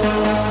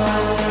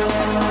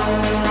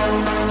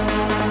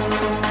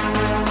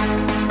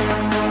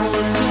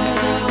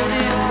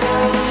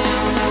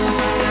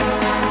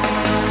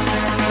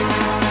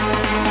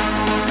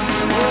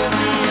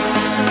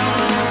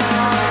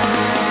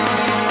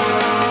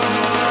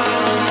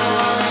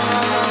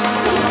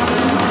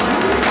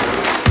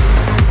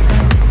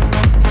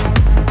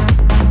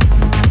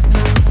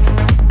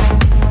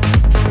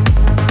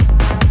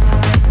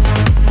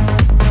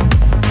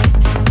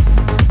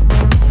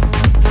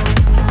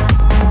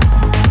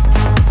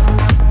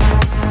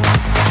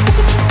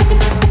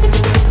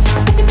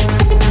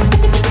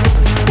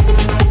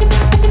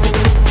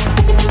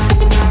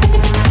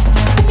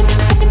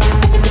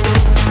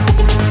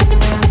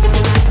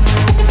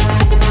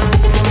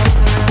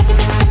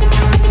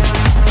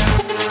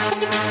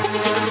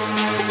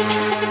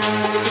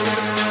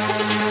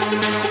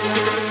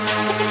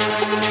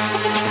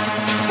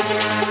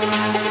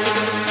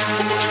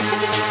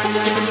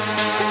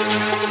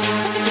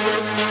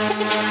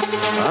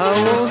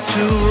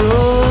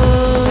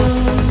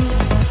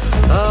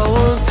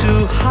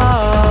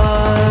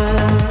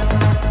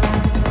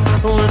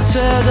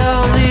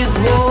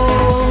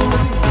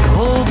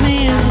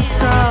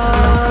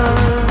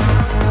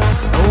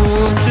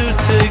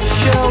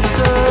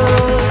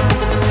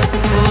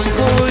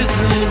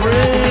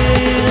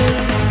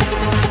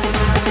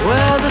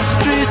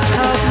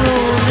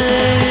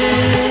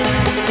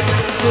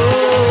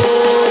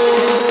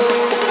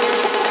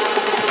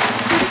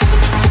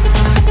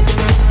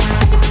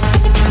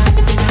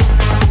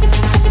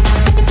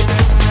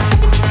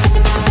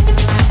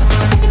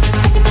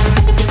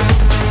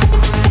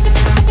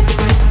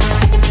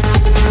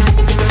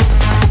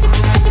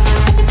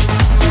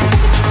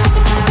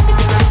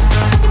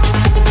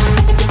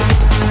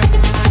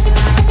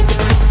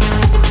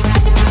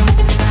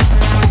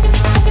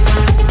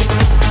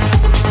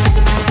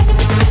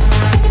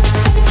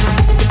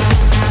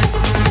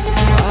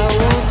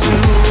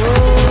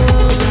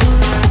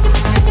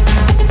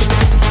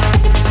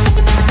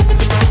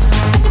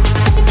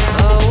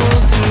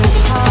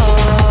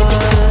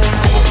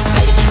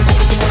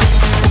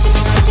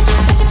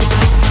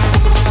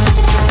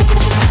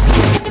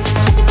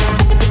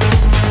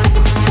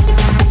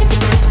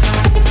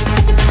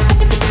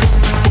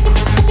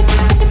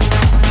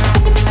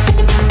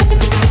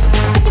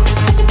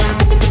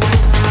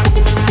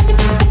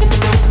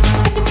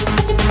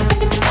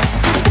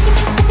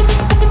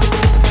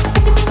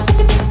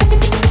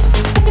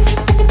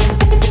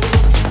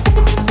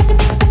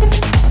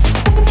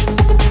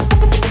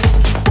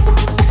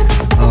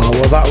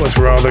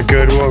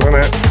 wasn't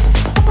it?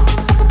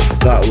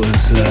 That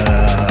was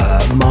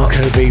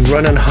Marco V,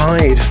 Run and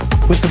Hide,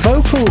 with the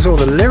vocals or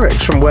the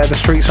lyrics from Where the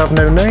Streets Have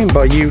No Name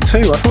by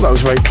U2. I thought that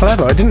was very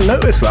clever. I didn't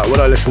notice that when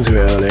I listened to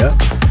it earlier.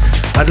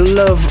 I'd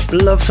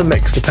love to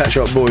mix the Pet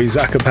Shop Boys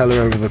a cappella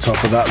over the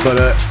top of that,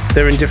 but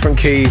they're in different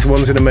keys.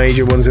 One's in a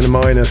major, one's in a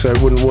minor, so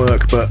it wouldn't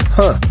work, but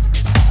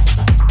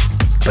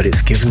But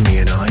it's given me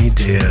an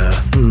idea.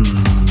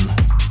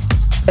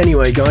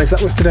 Anyway, guys,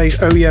 that was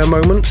today's Oh Yeah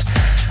moment.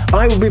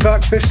 I will be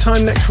back this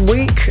time next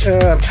week,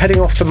 heading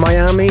off to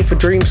Miami for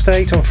Dream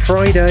State on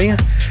Friday.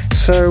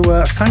 So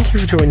thank you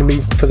for joining me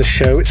for the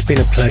show. It's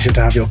been a pleasure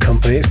to have your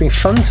company. It's been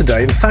fun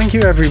today, and thank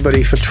you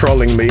everybody for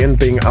trolling me and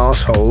being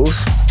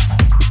arseholes.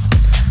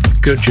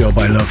 Good job,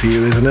 I love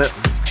you, isn't it?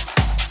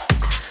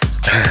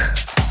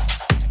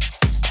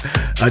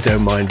 I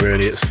don't mind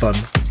really, it's fun.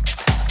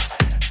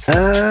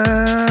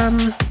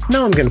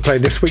 Now I'm going to play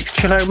this week's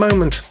chill out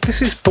moment.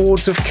 This is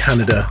Boards of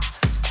Canada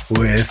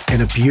with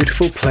In a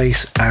Beautiful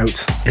Place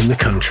Out in the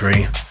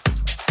Country.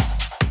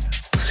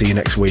 See you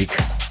next week.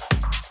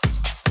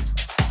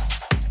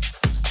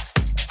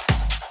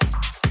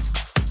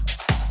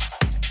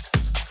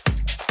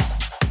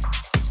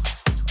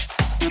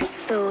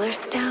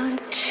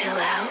 Solarstone's chill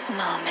out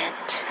moment.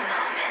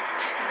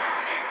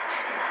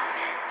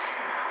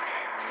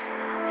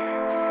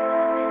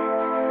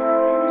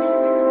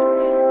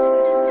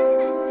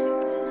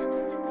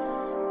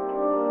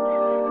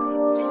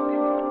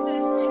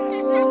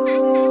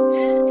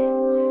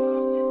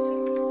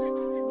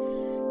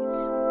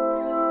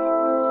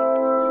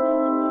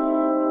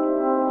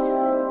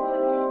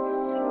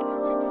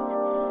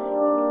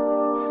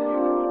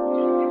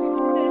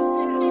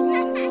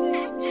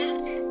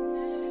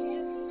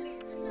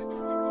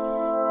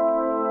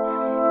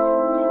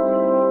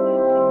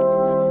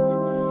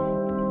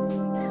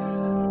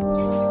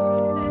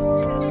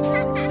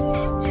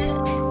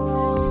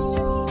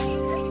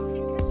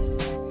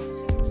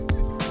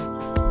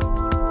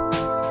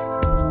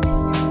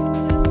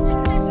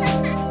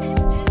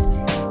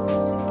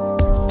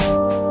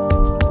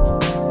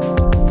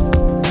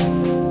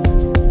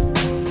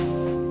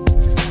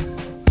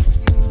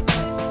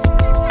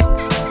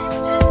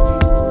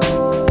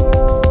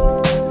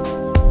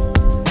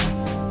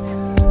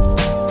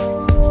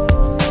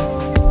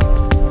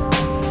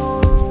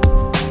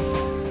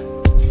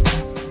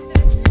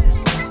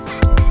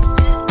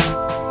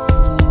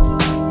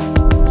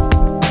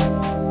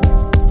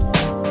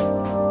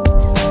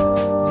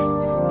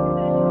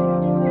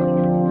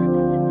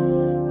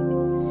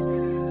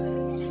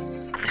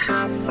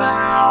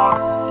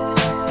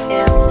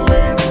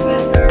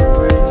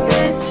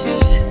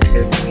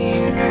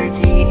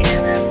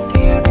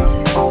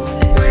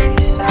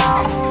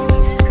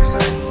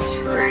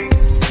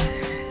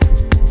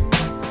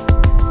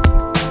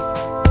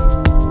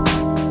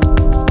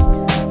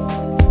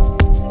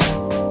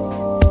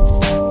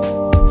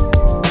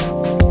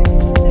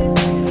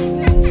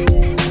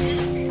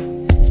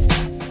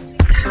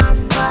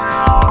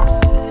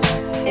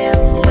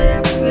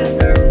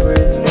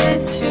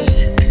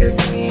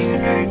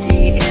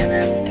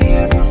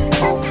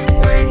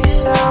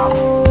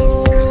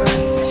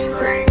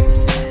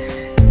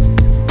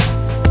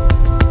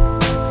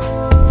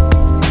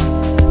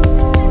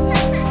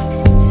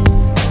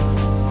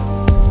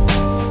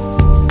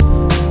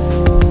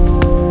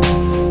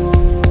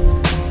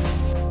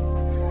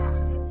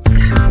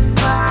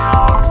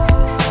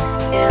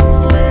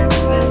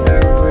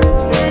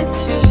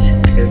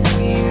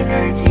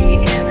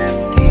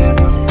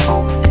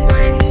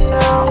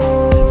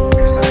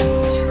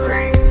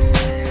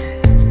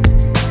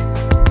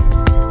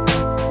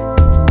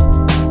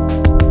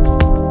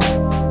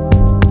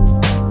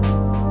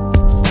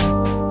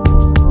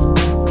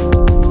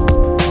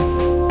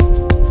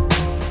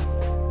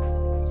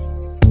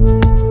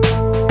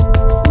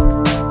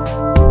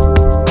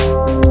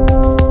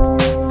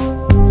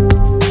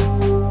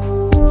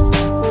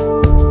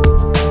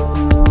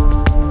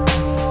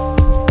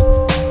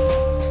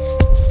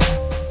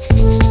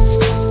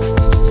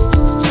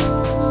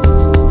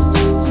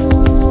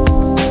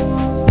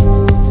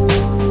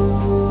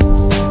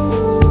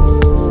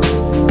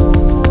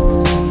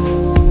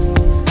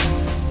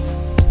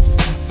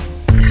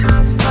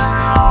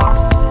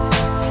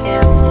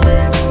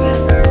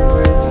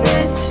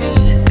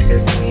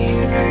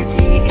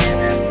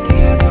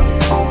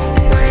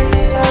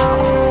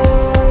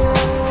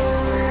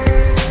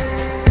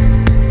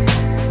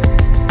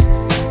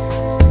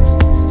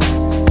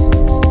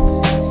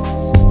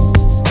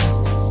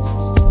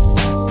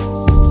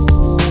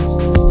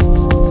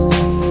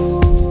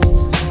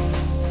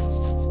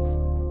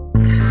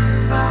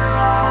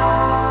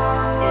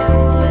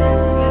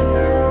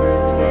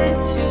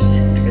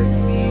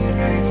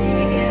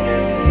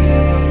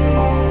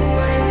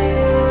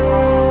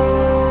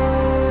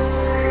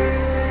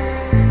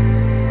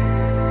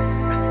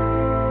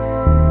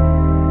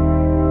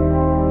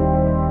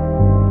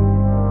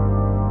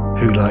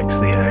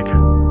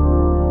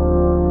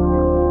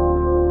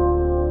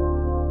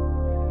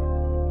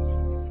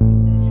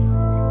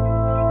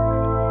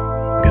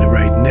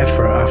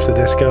 after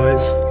this,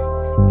 guys.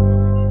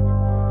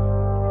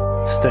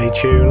 Stay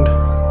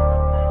tuned.